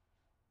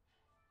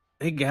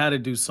 They got to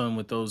do something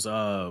with those 2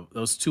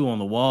 on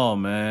the wall,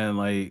 man.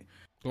 Like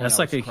that's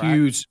like a cracked.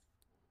 huge,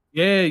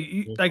 yeah.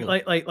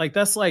 Like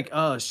that's like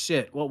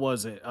shit. What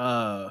was it?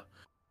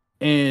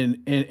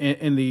 In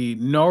the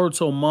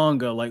Naruto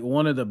manga, like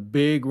one of the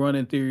big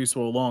running theories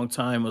for a long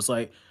time was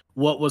like,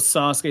 what was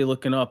Sasuke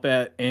looking up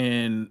at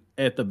the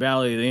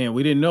Valley of the End?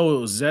 We didn't know it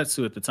was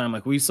Zetsu at the time.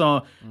 Like we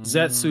saw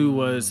Zetsu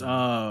was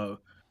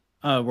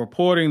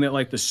reporting that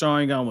like the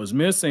Sharingan was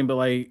missing, but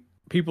like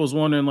people was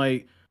wondering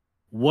like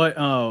what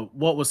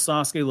was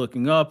Sasuke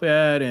looking up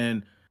at,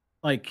 and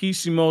like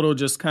Kishimoto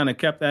just kind of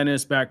kept that in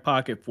his back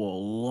pocket for a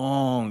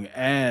long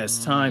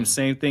ass time.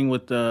 Same thing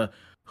with the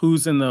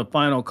who's in the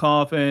final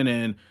coffin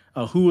and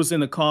who was in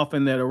the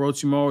coffin that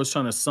Orochimaru was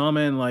trying to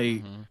summon.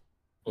 Like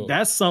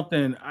that's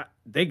something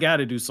they got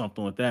to do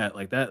something with that.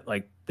 Like that,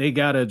 like they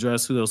got to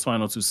address who those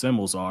final 2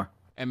 symbols are.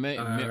 And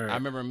I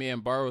remember me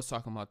and Baro was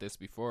talking about this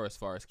before, as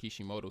far as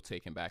Kishimoto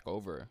taking back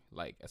over,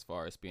 like as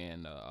far as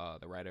being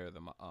the writer of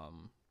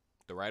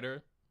the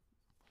writer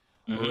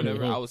or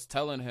whatever. I was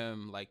telling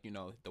him like,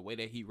 the way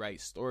that he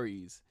writes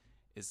stories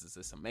is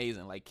just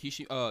amazing. Like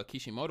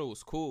Kishimoto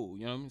was cool,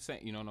 you know what I'm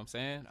saying? You know what I'm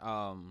saying?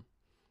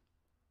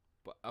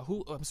 But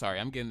I'm sorry,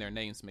 I'm getting their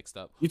names mixed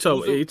up. You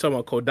talking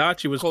about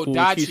Kodachi was cool.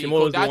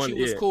 Kodachi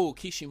was cool.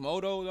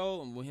 Kishimoto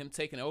though, and with him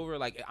taking over,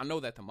 like I know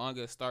that the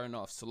manga is starting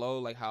off slow,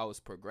 like how it's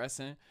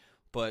progressing,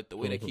 but the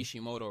way that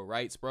Kishimoto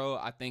writes, bro,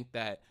 I think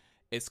that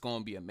it's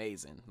gonna be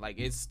amazing. Like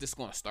it's just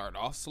gonna start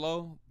off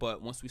slow,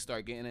 but once we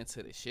start getting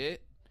into the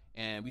shit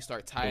and we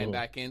start tying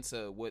back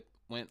into what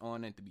went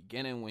on at the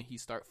beginning when he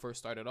first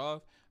started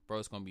off, bro,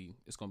 it's gonna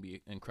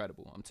be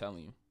incredible. I'm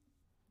telling you.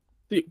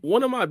 See,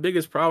 one of my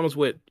biggest problems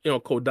with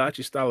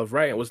Kodachi's style of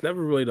writing was never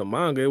really the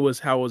manga. It was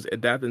how it was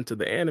adapted to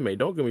the anime.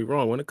 Don't get me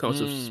wrong. When it comes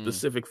to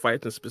specific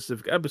fights and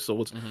specific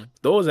episodes,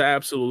 those are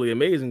absolutely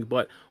amazing.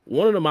 But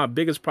one of my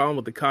biggest problems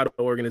with the Kado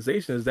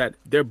organization is that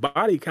their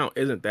body count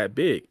isn't that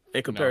big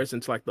in comparison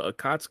to like the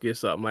Akatsuki or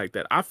something like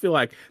that. I feel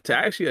like to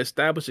actually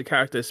establish a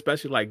character,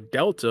 especially like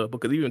Delta,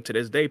 because even to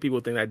this day, people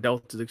think that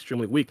Delta is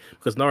extremely weak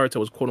because Naruto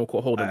was quote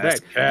unquote holding back.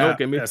 Don't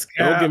get me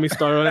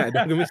started on that.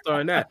 Don't get me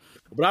started on that.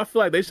 But I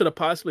feel like they should have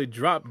possibly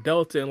dropped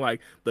Delta in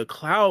like the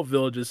Cloud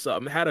Village or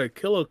something, had her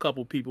kill a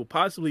couple people,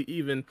 possibly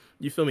even,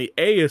 you feel me,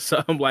 A or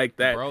something like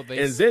that, bro,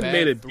 and then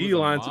made a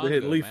beeline to the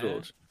Hidden Leaf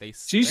Village.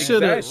 She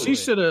should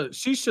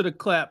have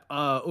clapped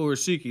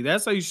Urashiki.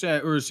 That's how you should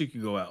have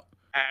Urashiki go out.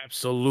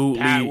 Absolutely.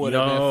 That would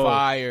have been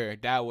fire.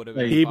 That would have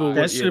been fire.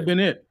 That should have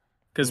been it.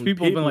 Because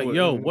people have been like,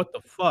 yo, what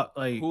the fuck?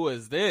 Like, who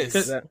is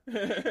this?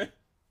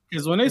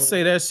 Because when they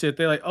say that shit,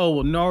 they're like, oh,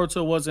 well,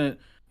 Naruto wasn't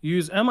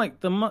used. I'm like,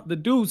 the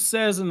dude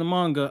says in the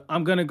manga,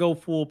 I'm going to go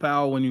full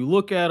power. When you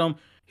look at him,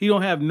 he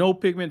don't have no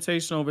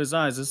pigmentation over his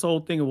eyes. This whole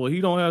thing of, well, he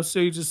don't have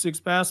Sage's 6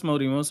 pass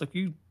mode anymore. It's like,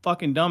 you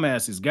fucking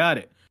dumbasses got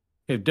it.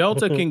 If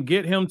Delta can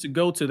get him to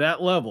go to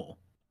that level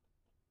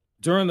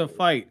during the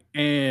fight,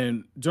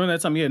 and during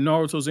that time,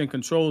 Naruto's in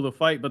control of the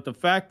fight, but the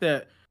fact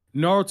that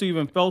Naruto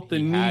even felt the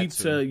need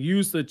to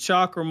use the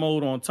chakra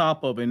mode on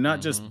top of it,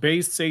 not just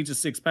base Sage's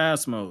 6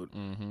 pass mode.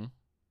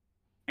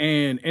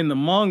 And in the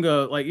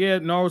manga, like,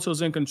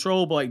 Naruto's in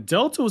control, but like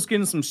Delta was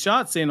getting some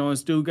shots in on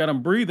this dude, got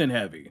him breathing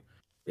heavy.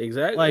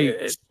 Exactly.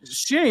 Like,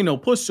 she ain't no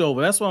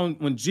pushover. That's why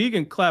when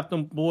Jigen clapped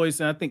them boys,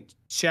 and I think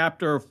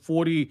chapter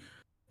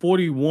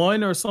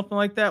 41 or something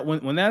like that,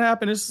 when that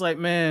happened, it's just like,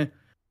 man,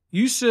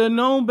 you should have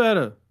known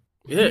better.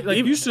 Yeah, like,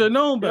 you should have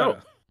known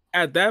better.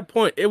 At that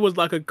point, it was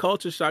like a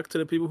culture shock to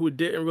the people who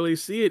didn't really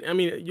see it. I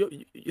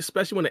mean,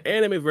 especially when the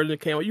anime version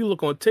came out, you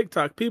look on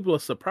TikTok, people are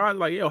surprised,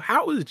 like, yo,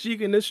 how is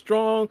Jigen this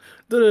strong?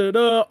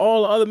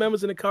 All the other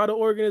members in the Kado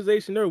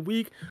organization, they're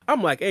weak.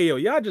 I'm like, hey, yo,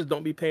 y'all just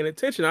don't be paying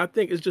attention. I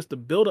think it's just the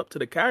build up to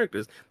the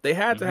characters. They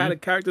had to have the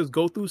characters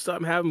go through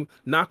something, have them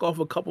knock off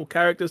a couple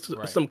characters,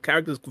 some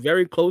characters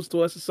very close to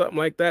us or something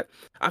like that.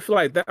 I feel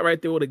like that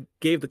right there would have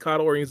gave the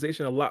Kado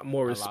organization a lot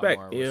more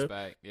respect.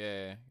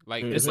 Yeah.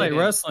 Like it's like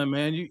wrestling,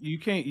 man. You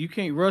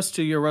can't rush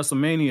to your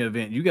WrestleMania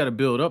event. You got to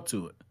build up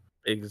to it.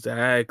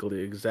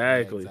 Exactly.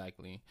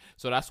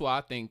 So that's why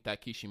I think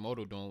that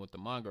Kishimoto doing with the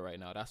manga right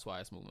now. That's why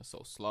it's moving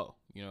so slow.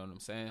 You know what I'm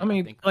saying? I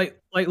mean,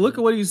 look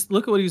at what he's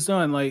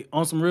done. Like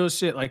on some real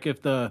shit. Like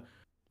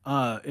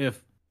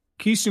if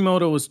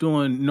Kishimoto was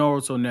doing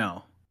Naruto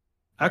now,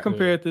 I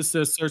compared this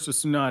to Search for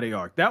Tsunade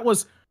arc. That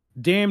was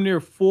damn near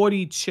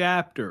 40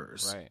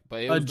 chapters, right?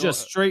 But it was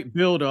just straight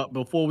build up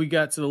before we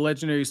got to the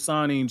legendary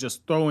signing,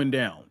 just throwing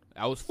down.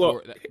 I was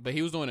but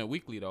he was doing it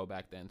weekly though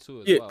back then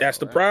too. That's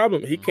the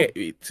problem. He can't.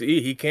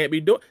 He can't be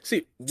doing.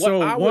 See,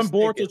 one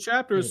Boruto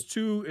chapter is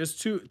two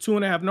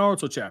and a half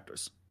Naruto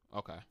chapters.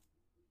 Okay,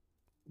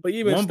 but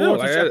even one still,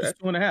 Boruto chapter is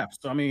 2.5.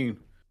 So I mean,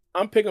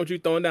 I'm picking what you're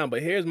throwing down.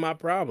 But here's my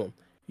problem.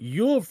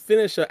 You'll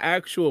finish an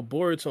actual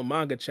Boruto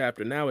manga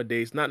chapter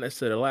nowadays, not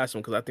necessarily the last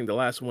one, because I think the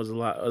last one was a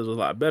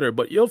lot better.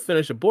 But you'll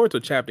finish a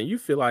Boruto chapter, and you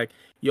feel like,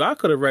 yo, I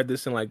could have read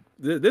this in like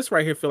this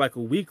right here. Feel like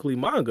a weekly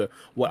manga.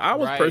 What I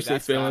was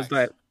personally feeling is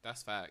that.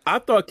 That's fact. I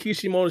thought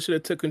Kishimoto should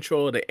have took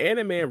control of the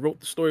anime and wrote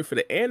the story for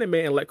the anime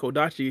and let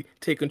Kodachi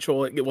keep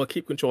control of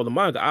the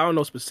manga. I don't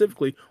know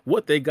specifically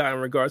what they got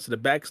in regards to the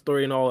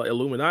backstory and all the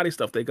Illuminati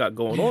stuff they got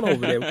going on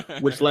over there,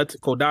 which led to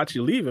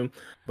Kodachi leaving.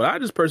 But I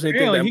just personally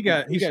think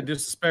that he got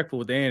disrespectful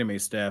with the anime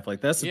staff.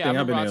 Like that's the thing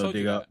I've been able to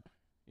dig up.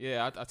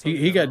 Yeah, I told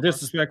he got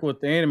disrespectful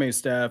with the anime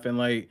staff, and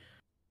like,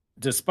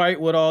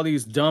 despite what all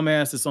these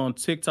dumbasses on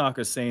TikTok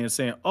are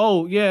saying,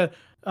 oh yeah.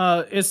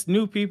 It's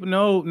new people.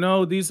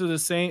 No, these are the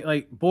same.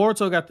 Like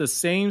Boruto got the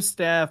same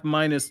staff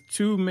minus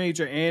 2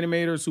 major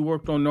animators who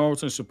worked on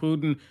Naruto and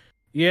Shippuden.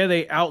 Yeah,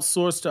 they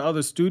outsourced to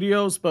other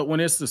studios, but when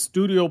it's the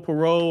Studio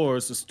Pierrot or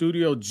it's the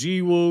Studio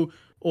Jiwoo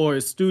or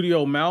it's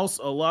Studio Mouse,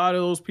 a lot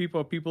of those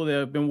people are people that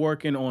have been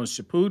working on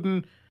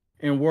Shippuden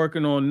and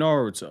working on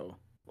Naruto.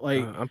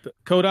 Like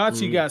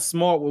Kodachi got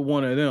smart with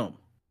one of them.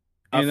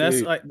 And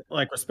that's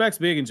like respect's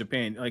big in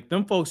Japan. Like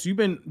them folks, you've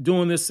been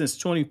doing this since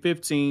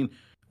 2015.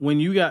 When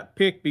you got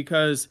picked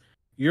because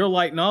your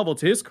light novel,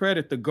 to his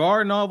credit, the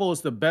Guard novel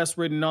is the best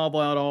written novel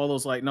out of all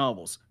those light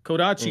novels.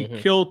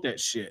 Kodachi killed that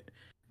shit.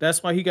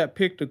 That's why he got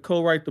picked to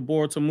co-write the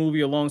Boruto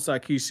movie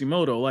alongside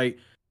Kishimoto. Like,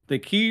 the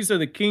keys of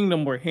the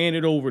kingdom were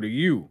handed over to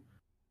you.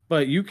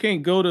 But you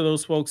can't go to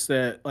those folks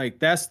that, like,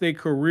 that's their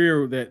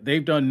career, that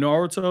they've done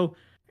Naruto,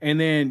 and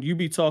then you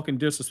be talking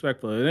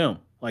disrespectful to them.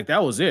 Like,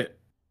 that was it.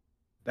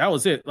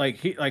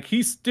 Like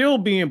he's still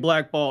being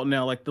blackballed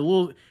now. Like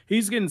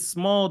he's getting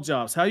small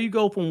jobs. How you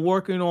go from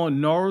working on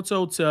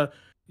Naruto to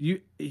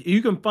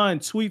you can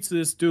find tweets of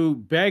this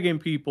dude begging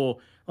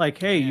people like,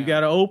 hey, you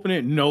got to open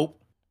it.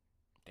 Nope.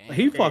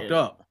 He Damn. fucked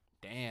up.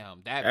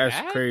 Damn. That That's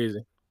bad?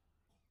 crazy.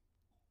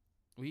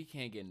 We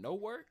can't get no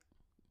work.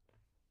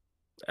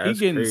 He That's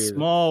getting crazy.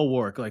 small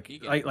work. Like He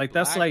getting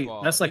that's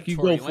blackballed. They you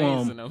go Tory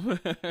Lanez from in him.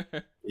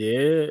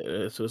 Yeah,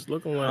 that's what it's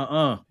looking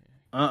like.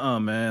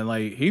 man.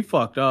 Like he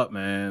fucked up,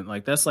 man.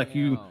 Like that's like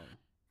Damn.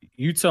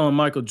 you telling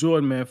Michael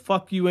Jordan, man,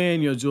 fuck you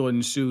and your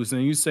Jordan shoes,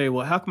 and you say,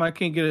 well, how come I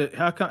can't get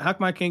how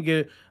come I can't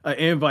get an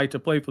invite to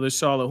play for the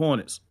Charlotte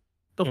Hornets?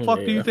 The fuck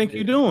do Yeah, you think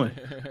you're doing?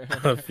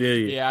 I feel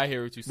you. Yeah, I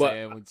hear what you're But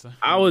saying.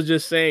 I was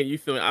just saying, you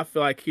feel me? I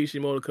feel like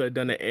Kishimoto could have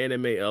done the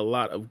anime a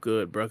lot of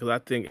good, bro. Because I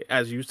think,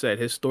 as you said,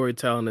 his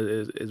storytelling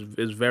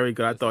is very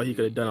good. I thought he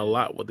could have done a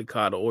lot with the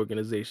Kata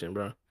organization,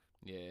 bro.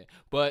 Yeah,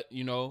 but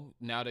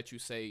now that you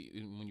say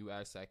when you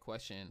ask that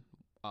question,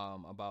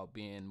 about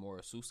being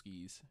more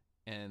Suski's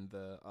and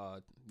the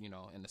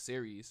in the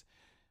series,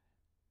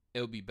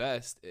 it would be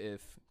best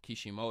if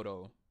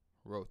Kishimoto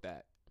wrote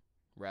that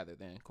rather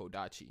than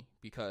Kodachi,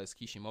 because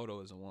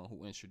Kishimoto is the one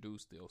who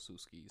introduced the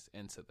Osuskis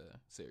into the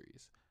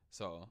series.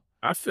 So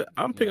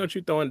I'm picking up what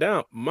you throwing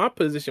down. My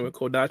position with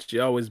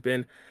Kodachi always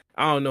been,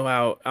 I don't know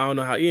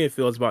how Ian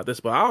feels about this,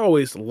 but I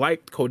always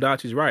liked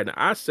Kodachi's writing.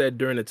 I said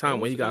during the time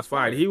when he got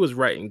fired, he was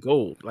writing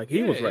gold. Like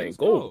he was writing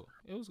gold.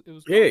 It was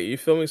Yeah, gold. you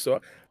feel me?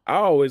 So I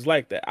always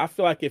liked that. I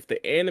feel like if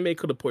the anime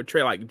could have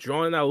portrayed, like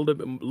drawn it out a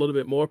little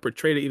bit more,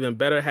 portrayed it even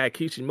better, had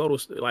Kishimoto,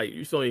 like,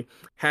 you feel me,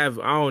 have,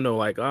 I don't know,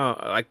 like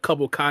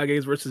couple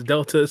Kages versus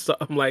Delta or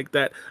something like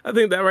that. I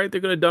think that right there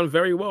could have done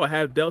very well.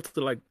 Have Delta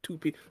like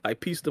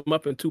piece them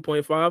up in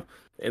 2.5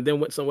 and then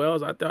went somewhere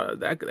else. I thought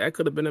that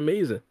could have been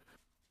amazing.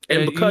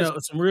 And because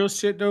some real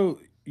shit though,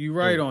 you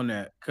right on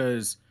that,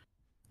 because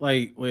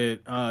like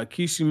with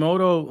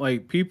Kishimoto,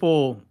 like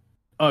people,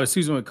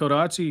 excuse me, with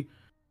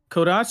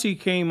Kodachi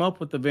came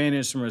up with the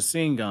Vanished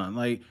Rasengan.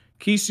 Like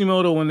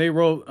Kishimoto, when they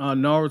wrote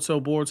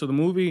Naruto board to the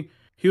movie,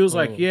 he was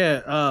like,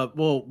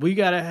 well, we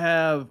gotta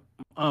have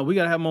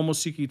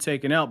Momoshiki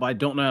taken out, but I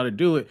don't know how to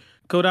do it.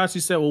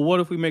 Kodachi said, well, what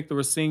if we make the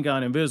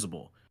Rasengan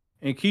invisible?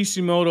 And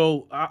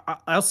Kishimoto,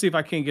 I'll see if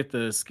I can't get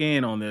the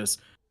scan on this.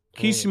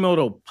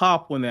 Kishimoto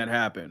popped when that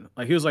happened.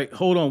 Like he was like,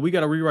 hold on, we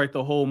got to rewrite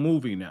the whole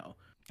movie now.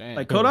 Damn.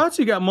 Like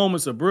Kodachi got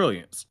moments of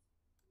brilliance.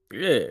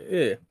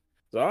 Yeah.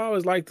 So I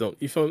always liked them.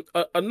 You feel me?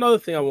 Another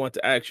thing I want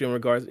to ask you in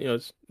regards,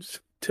 it's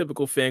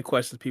typical fan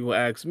questions people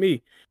ask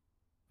me.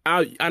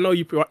 I know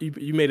you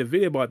made a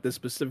video about this,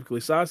 specifically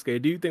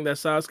Sasuke. Do you think that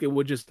Sasuke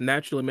would just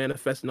naturally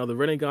manifest another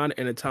Rinnegan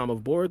in the time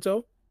of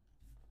Boruto?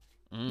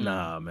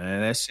 Nah,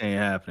 man, that shit ain't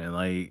happening.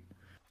 Like,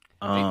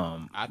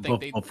 I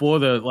think before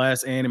the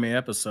last anime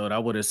episode, I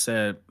would have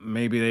said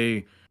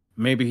maybe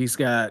he's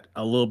got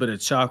a little bit of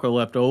chakra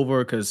left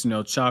over, because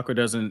chakra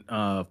doesn't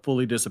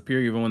fully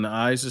disappear even when the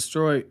eye is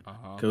destroyed.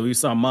 Because we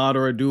saw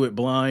Madara do it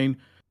blind.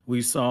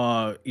 We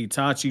saw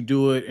Itachi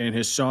do it, and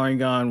his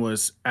Sharingan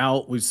was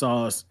out. We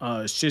saw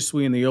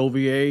Shisui in the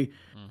OVA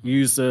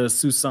use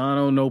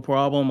Susanoo, no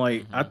problem.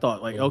 Like I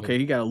thought, like okay,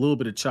 he got a little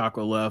bit of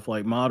chakra left.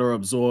 Like Madara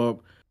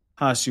absorbed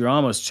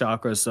Hashirama's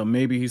chakra, so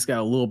maybe he's got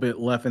a little bit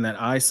left in that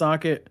eye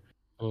socket,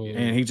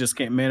 and he just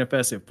can't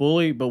manifest it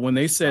fully. But when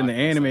they said in the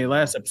anime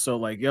last episode,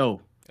 like,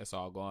 yo, it's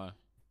all gone.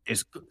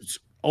 It's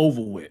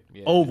over with.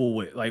 Yeah. Over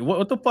with. Like,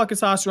 what the fuck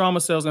is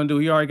Hashirama cells gonna do?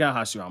 He already got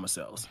Hashirama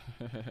cells.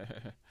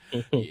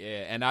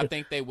 Yeah, and I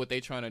think what they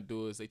trying to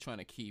do is they trying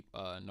to keep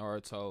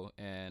Naruto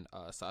and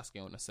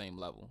Sasuke on the same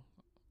level.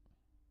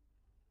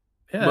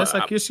 Yeah, that's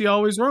like Kishi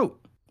always wrote.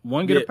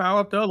 One get a power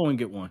up, the other one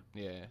get one.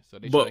 Yeah, so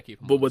they try to keep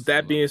them. But with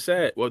that being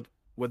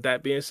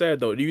said,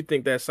 though, do you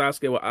think that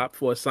Sasuke will opt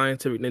for a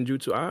scientific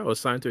ninjutsu eye or a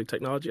scientific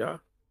technology eye?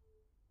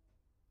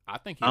 I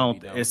think I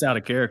don't. It's out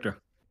of character.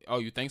 Oh,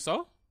 you think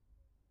so?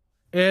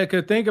 Yeah,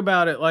 because think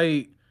about it.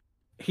 Like,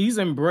 he's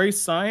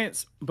embraced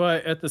science,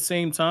 but at the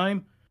same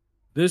time,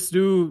 this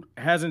dude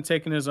hasn't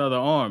taken his other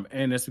arm,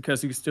 and it's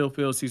because he still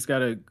feels he's got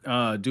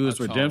to do his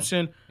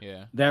redemption.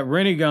 Yeah, that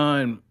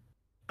Rinnegan,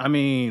 I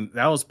mean,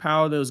 that was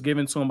power that was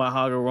given to him by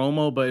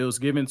Hagoromo, but it was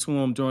given to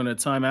him during a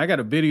time. I got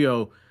a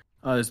video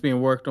that's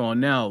being worked on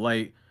now.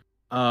 Like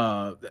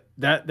that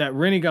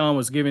Rinnegan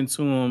was given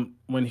to him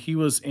when he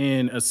was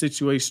in a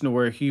situation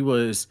where he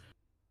was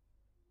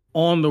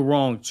on the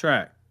wrong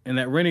track, and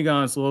that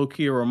Rinnegan's low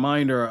key a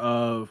reminder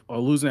of, or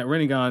losing that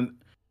Rinnegan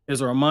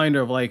is a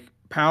reminder of like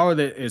power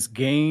that is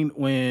gained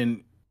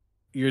when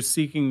you're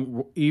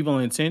seeking evil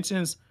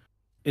intentions.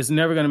 Is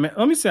never gonna.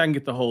 Let me see. I can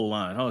get the whole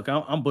line. Hold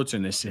on, I'm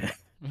butchering this shit.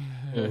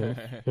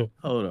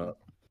 Hold up.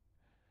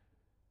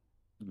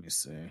 Let me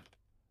see.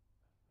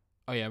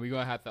 Oh yeah, we're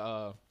gonna have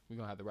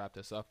to wrap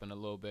this up in a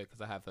little bit,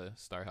 because I have to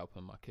start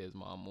helping my kid's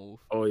mom move.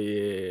 Oh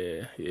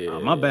yeah.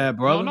 My bad,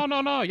 brother.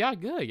 No. Y'all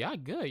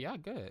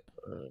good.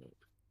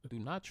 Do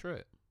not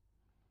trip.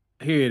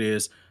 Here it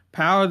is.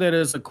 Power that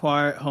is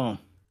acquired.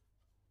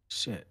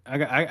 Shit.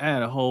 I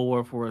had a whole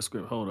word for a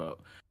script. Hold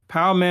up.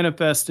 Power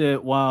manifested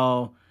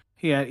while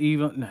he had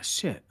even. Nah,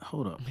 shit.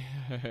 Hold up.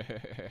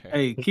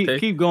 Hey,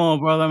 keep going,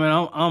 brother.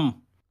 Man,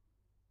 I'm.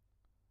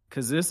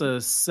 Cause it's a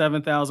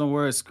 7,000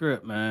 word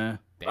script, man.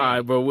 All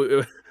right,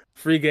 bro.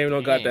 Free game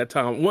don't got Dang. that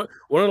time. One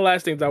of the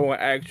last things I want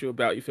to ask you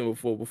about, you feel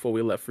me, before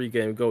we let free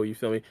game go, you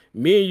feel me?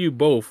 Me and you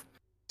both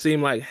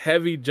seem like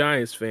heavy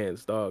Giants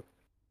fans, dog.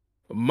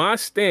 My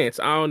stance,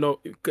 I don't know.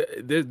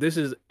 This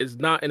is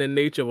not in the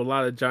nature of a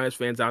lot of Giants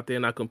fans out there,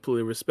 and I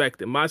completely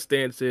respect it. My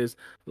stance is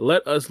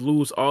let us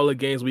lose all the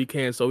games we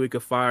can, so we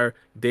can fire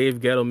Dave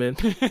Gettleman,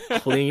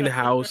 clean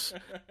house.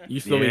 You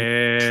feel me?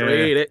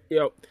 Trade it.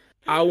 Yo,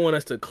 I want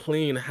us to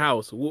clean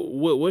house.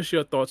 What's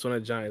your thoughts on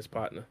the Giants,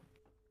 partner?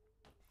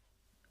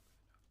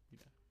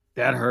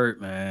 That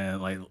hurt,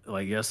 man.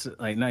 Like yesterday,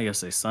 like not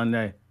yesterday,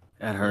 Sunday.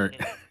 That hurt.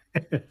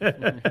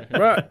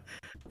 Bro,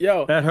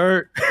 yo, that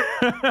hurt.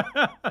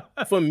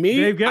 For me,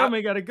 Dave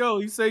Gettleman got to go.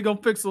 He say he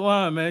gonna fix the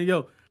line, man.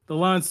 Yo, the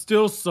line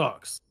still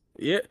sucks.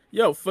 Yeah,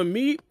 yo, for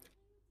me,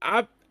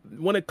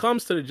 when it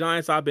comes to the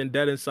Giants, I've been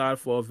dead inside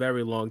for a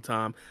very long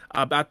time.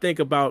 I think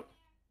about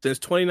since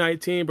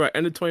 2019, bro,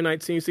 end of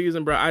 2019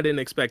 season, bro, I didn't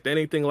expect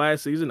anything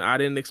last season. I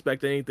didn't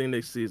expect anything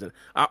this season.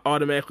 I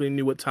automatically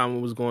knew what time it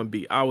was going to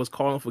be. I was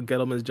calling for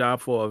Gettleman's job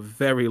for a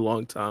very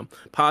long time,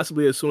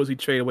 possibly as soon as he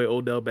traded away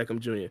Odell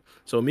Beckham Jr.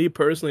 So me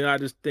personally, I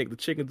just think the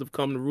chickens have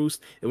come to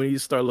roost, and we need to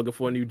start looking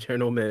for a new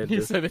general manager. He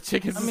said the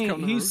chickens. I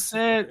mean, he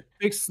said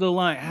fix the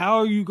line. How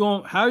are you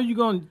going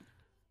to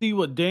see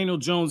what Daniel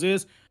Jones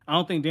is? I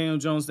don't think Daniel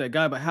Jones is that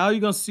guy, but how are you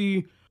going to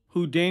see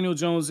who Daniel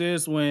Jones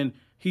is when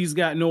he's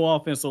got no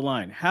offensive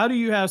line? How do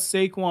you have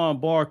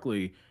Saquon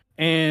Barkley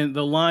and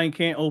the line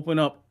can't open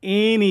up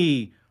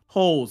any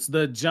holes?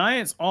 The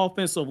Giants'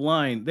 offensive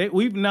line,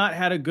 we've not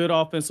had a good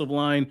offensive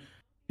line.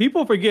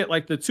 People forget,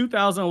 like the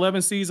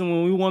 2011 season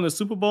when we won the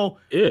Super Bowl.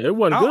 Yeah, it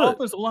wasn't good. Our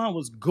offensive line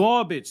was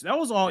garbage. That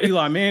was all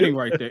Eli Manning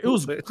right there. It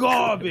was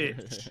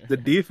garbage. The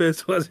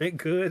defense wasn't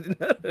good.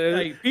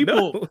 Like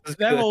people,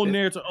 that whole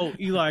narrative,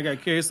 Eli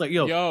got carried. It's like,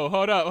 yo,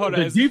 hold up.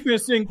 The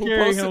defense didn't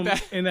carry him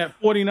in that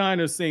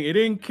 49ers thing. It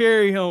didn't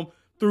carry him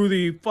through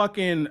the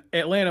fucking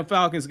Atlanta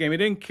Falcons game. It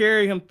didn't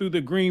carry him through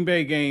the Green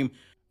Bay game.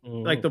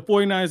 Like the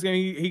 49ers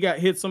game, he got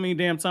hit so many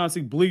damn times,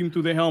 he bleeding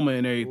through the helmet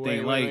and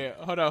everything. Wait.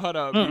 Hold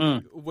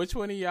up. Which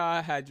one of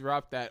y'all had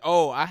dropped that?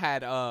 Oh, I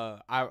had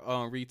I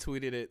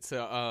retweeted it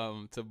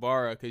to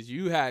Bara because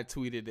you had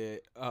tweeted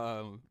it,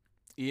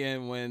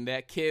 Ian, when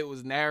that kid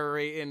was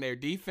narrating their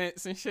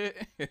defense and shit.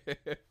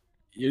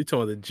 You're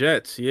talking the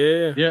Jets,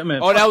 yeah. Yeah,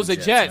 man. Oh, that was the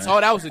Jets. Man.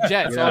 Oh, that was the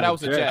Jets. Yeah, that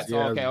was the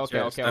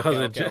Jets.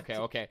 Yeah,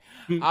 Okay.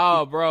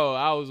 Oh, bro,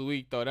 I was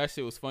weak though. That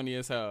shit was funny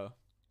as hell.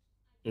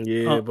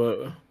 Yeah,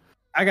 but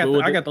I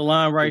got the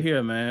line right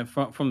here, man,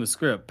 from the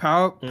script.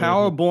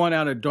 Power born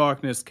out of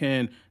darkness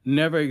can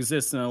never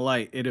exist in the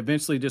light. It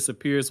eventually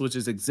disappears, which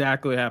is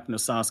exactly what happened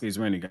to Sasuke's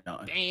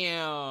Rinnegan.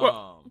 Damn.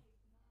 Well,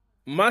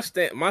 my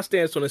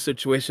stance on the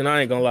situation,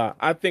 I ain't gonna lie.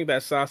 I think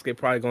that Sasuke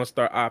probably gonna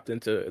start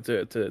opting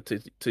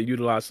to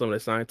utilize some of the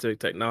scientific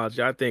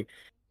technology. I think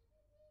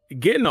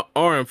getting the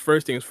arm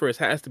first things first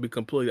has to be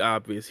completely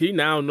obvious. He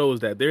now knows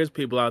that there's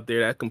people out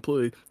there that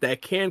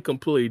can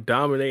completely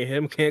dominate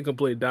him,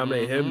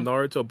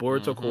 Naruto,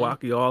 Boruto,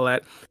 Kawaki, all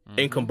that.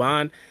 And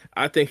combined,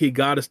 I think he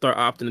got to start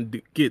opting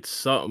to get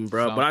something,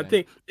 bro. But I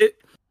think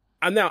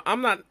I'm not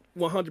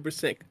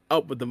 100%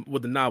 up with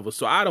the novel,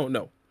 so I don't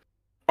know.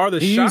 Are the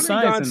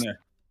Sharingans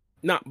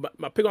No, but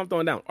my pick I'm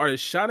throwing down. Are the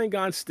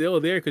Sharingans still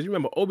there? Because you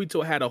remember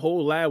Obito had a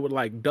whole lab with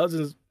like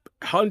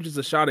hundreds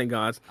of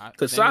Sharingans.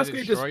 Because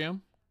Sasuke destroy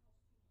him.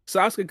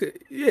 Sasuke could,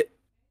 yeah.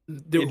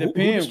 It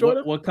depends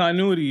what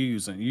continuity you're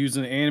using. You're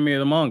using the anime or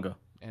the manga.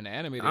 And the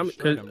anime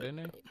destroyed him, didn't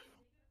they?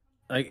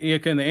 Like, yeah,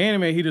 in the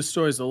anime, he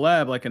destroys the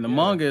lab. Like in the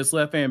manga, it's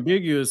left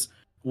ambiguous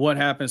what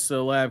happens to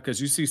the lab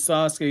because you see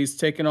Sasuke's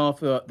taking off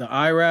the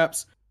eye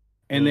wraps,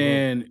 and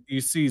then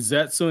you see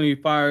Zetsu and he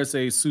fires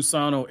a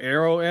Susanoo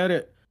arrow at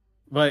it.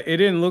 But it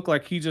didn't look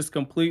like he just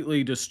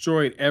completely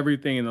destroyed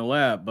everything in the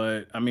lab.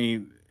 But I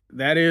mean,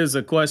 that is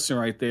a question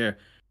right there.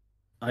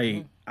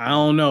 Like, I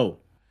don't know.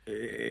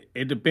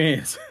 It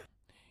depends.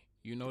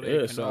 You know,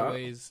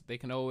 they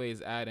can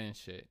always add in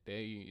shit.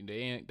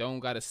 They don't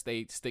gotta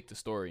stick to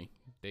story.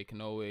 They can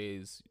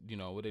always,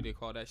 what do they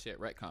call that shit?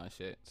 Retcon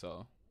shit.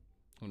 So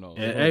who knows?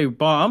 Hey,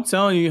 Bob, I'm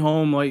telling you,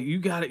 home, like you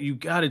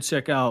gotta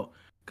check out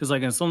because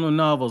like in some of the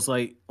novels,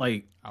 like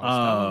like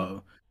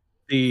in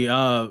the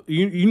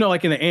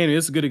anime,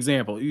 it's a good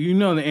example. In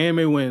the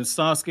anime when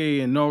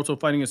Sasuke and Naruto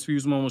fighting against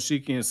Fuse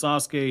Momoshiki and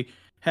Sasuke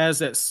has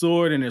that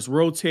sword and it's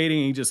rotating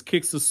and he just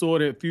kicks the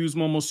sword at Fuse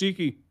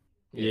Momoshiki.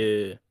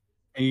 Yeah.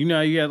 And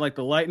you had like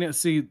the lightning.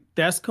 See,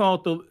 that's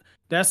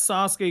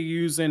Sasuke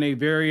using a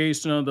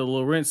variation of the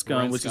Lorentz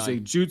gun, which is a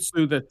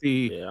jutsu that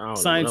the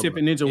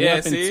scientific ninja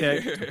weapon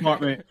tech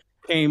department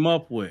came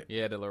up with.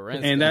 Yeah, the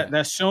Lorentz and gun.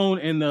 that's shown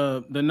in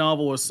the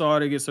novel where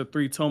Sarada gets a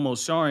 3-tomo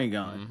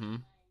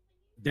Sharingan.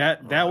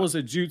 That was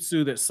a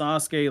jutsu that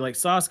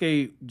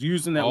Sasuke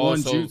using that one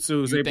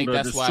jutsu was able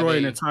to destroy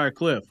an entire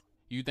cliff.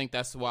 You think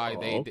that's why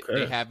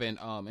they haven't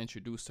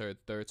introduced her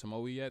third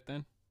Tomoe yet?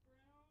 Then,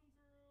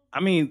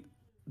 I mean,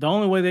 the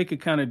only way they could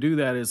kind of do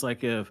that is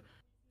like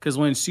because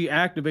when she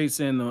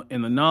activates in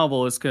the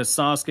novel, it's because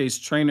Sasuke's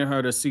training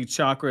her to see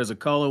chakra as a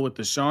color with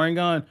the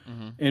Sharingan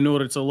in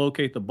order to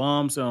locate the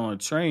bombs on a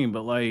train.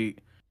 But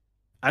like,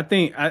 I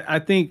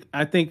think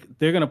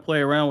they're gonna play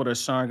around with a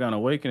Sharingan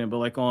Awakening, but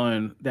like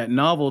on that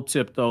novel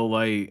tip though,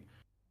 like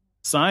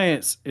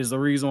science is the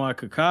reason why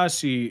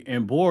Kakashi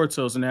and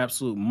Boruto's an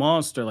absolute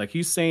monster. Like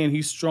he's saying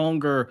he's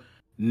stronger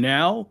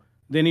now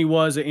than he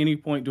was at any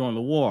point during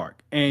the war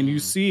arc. And you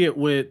see it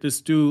with this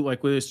dude,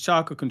 like with his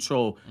chakra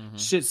control.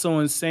 Shit's so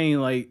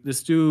insane. Like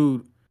this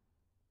dude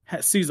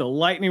sees a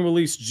lightning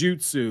release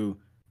jutsu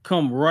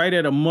come right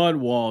at a mud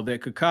wall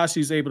that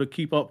Kakashi's able to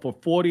keep up for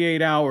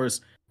 48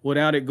 hours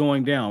without it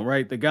going down,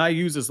 right? The guy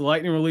uses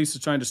lightning release to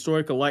try and destroy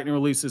it, 'cause lightning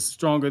release is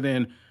stronger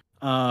than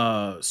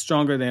earth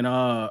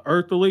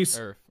release.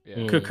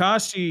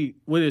 Kakashi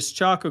with his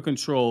chakra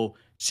control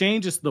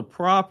changes the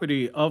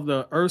property of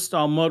the earth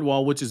style mud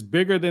wall, which is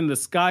bigger than the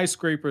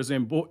skyscrapers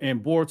in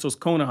Boruto's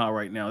Konoha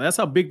right now. That's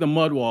how big the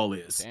mud wall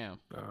is. Damn.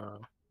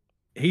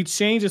 He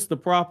changes the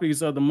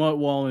properties of the mud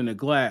wall into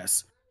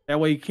glass. That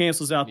way he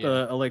cancels out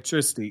the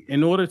electricity.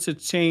 In order to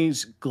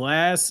change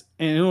glass,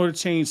 and in order to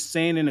change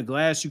sand into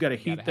glass, you got to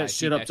heat that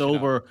shit up to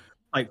over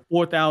like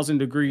 4,000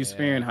 degrees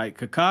Fahrenheit.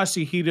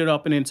 Kakashi heated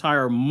up an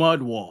entire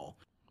mud wall.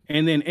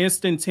 And then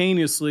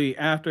instantaneously,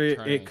 after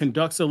it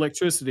conducts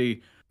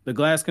electricity, the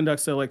glass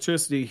conducts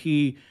electricity,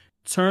 he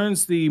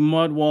turns the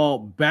mud wall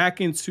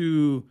back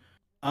into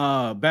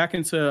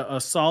a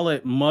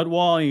solid mud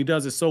wall, and he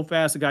does it so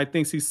fast the guy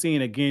thinks he's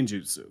seeing a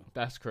genjutsu.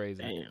 That's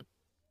crazy. Damn.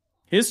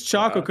 His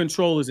chakra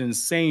control is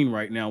insane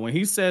right now. When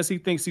he says he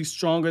thinks he's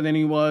stronger than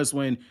he was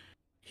when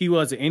he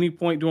was at any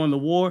point during the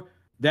war,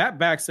 that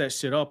backs that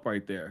shit up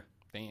right there.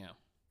 Damn.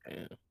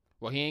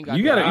 Well, he ain't got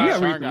you that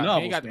gotta read the Sharingan.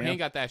 novels, He ain't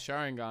got that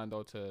Sharingan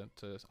though to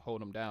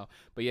hold him down.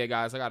 But yeah,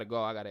 guys, I gotta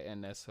go. I gotta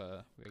end this.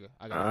 All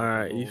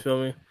right, you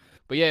feel me?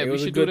 But yeah, we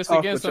should do this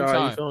again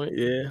sometime.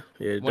 Yeah,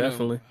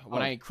 definitely.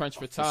 When I ain't crunched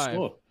for time.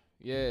 Sure.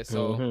 Yeah,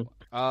 so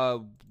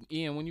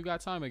Ian, when you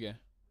got time again?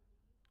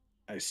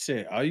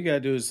 Shit, all you gotta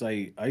do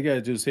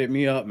is hit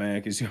me up, man,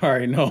 because you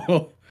already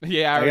know.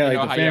 Yeah, I already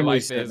know how your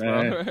life is,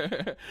 bro.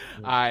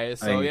 All right,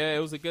 so yeah, it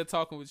was a good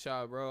talking with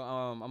y'all, bro.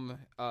 I'm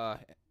gonna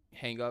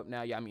hang up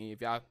now. Yeah, I mean,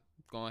 if y'all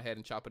go ahead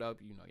and chop it up,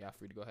 you know, y'all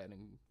free to go ahead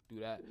and do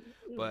that.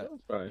 But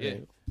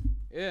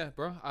yeah,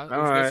 bro, it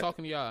was good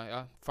talking to y'all.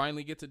 Y'all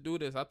finally get to do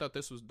this. I thought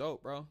this was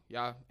dope, bro.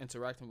 Y'all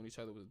interacting with each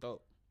other was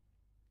dope.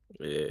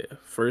 Yeah,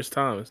 first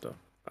time and stuff.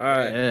 All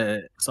right, yeah,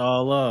 it's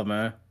all love,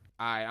 man.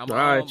 All right, I'm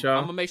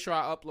gonna make sure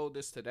I upload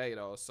this today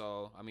though.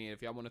 So I mean,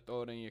 if y'all want to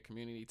throw it in your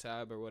community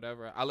tab or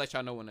whatever, I'll let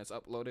y'all know when it's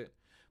uploaded.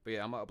 But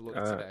yeah, I'm gonna upload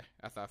it today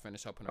after I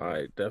finish helping. All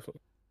right,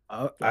 definitely.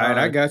 All right,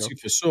 I got you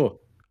for sure.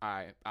 All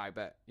right, I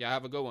bet. Y'all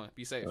have a good one.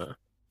 Be safe. All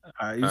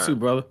right, you too,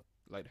 brother.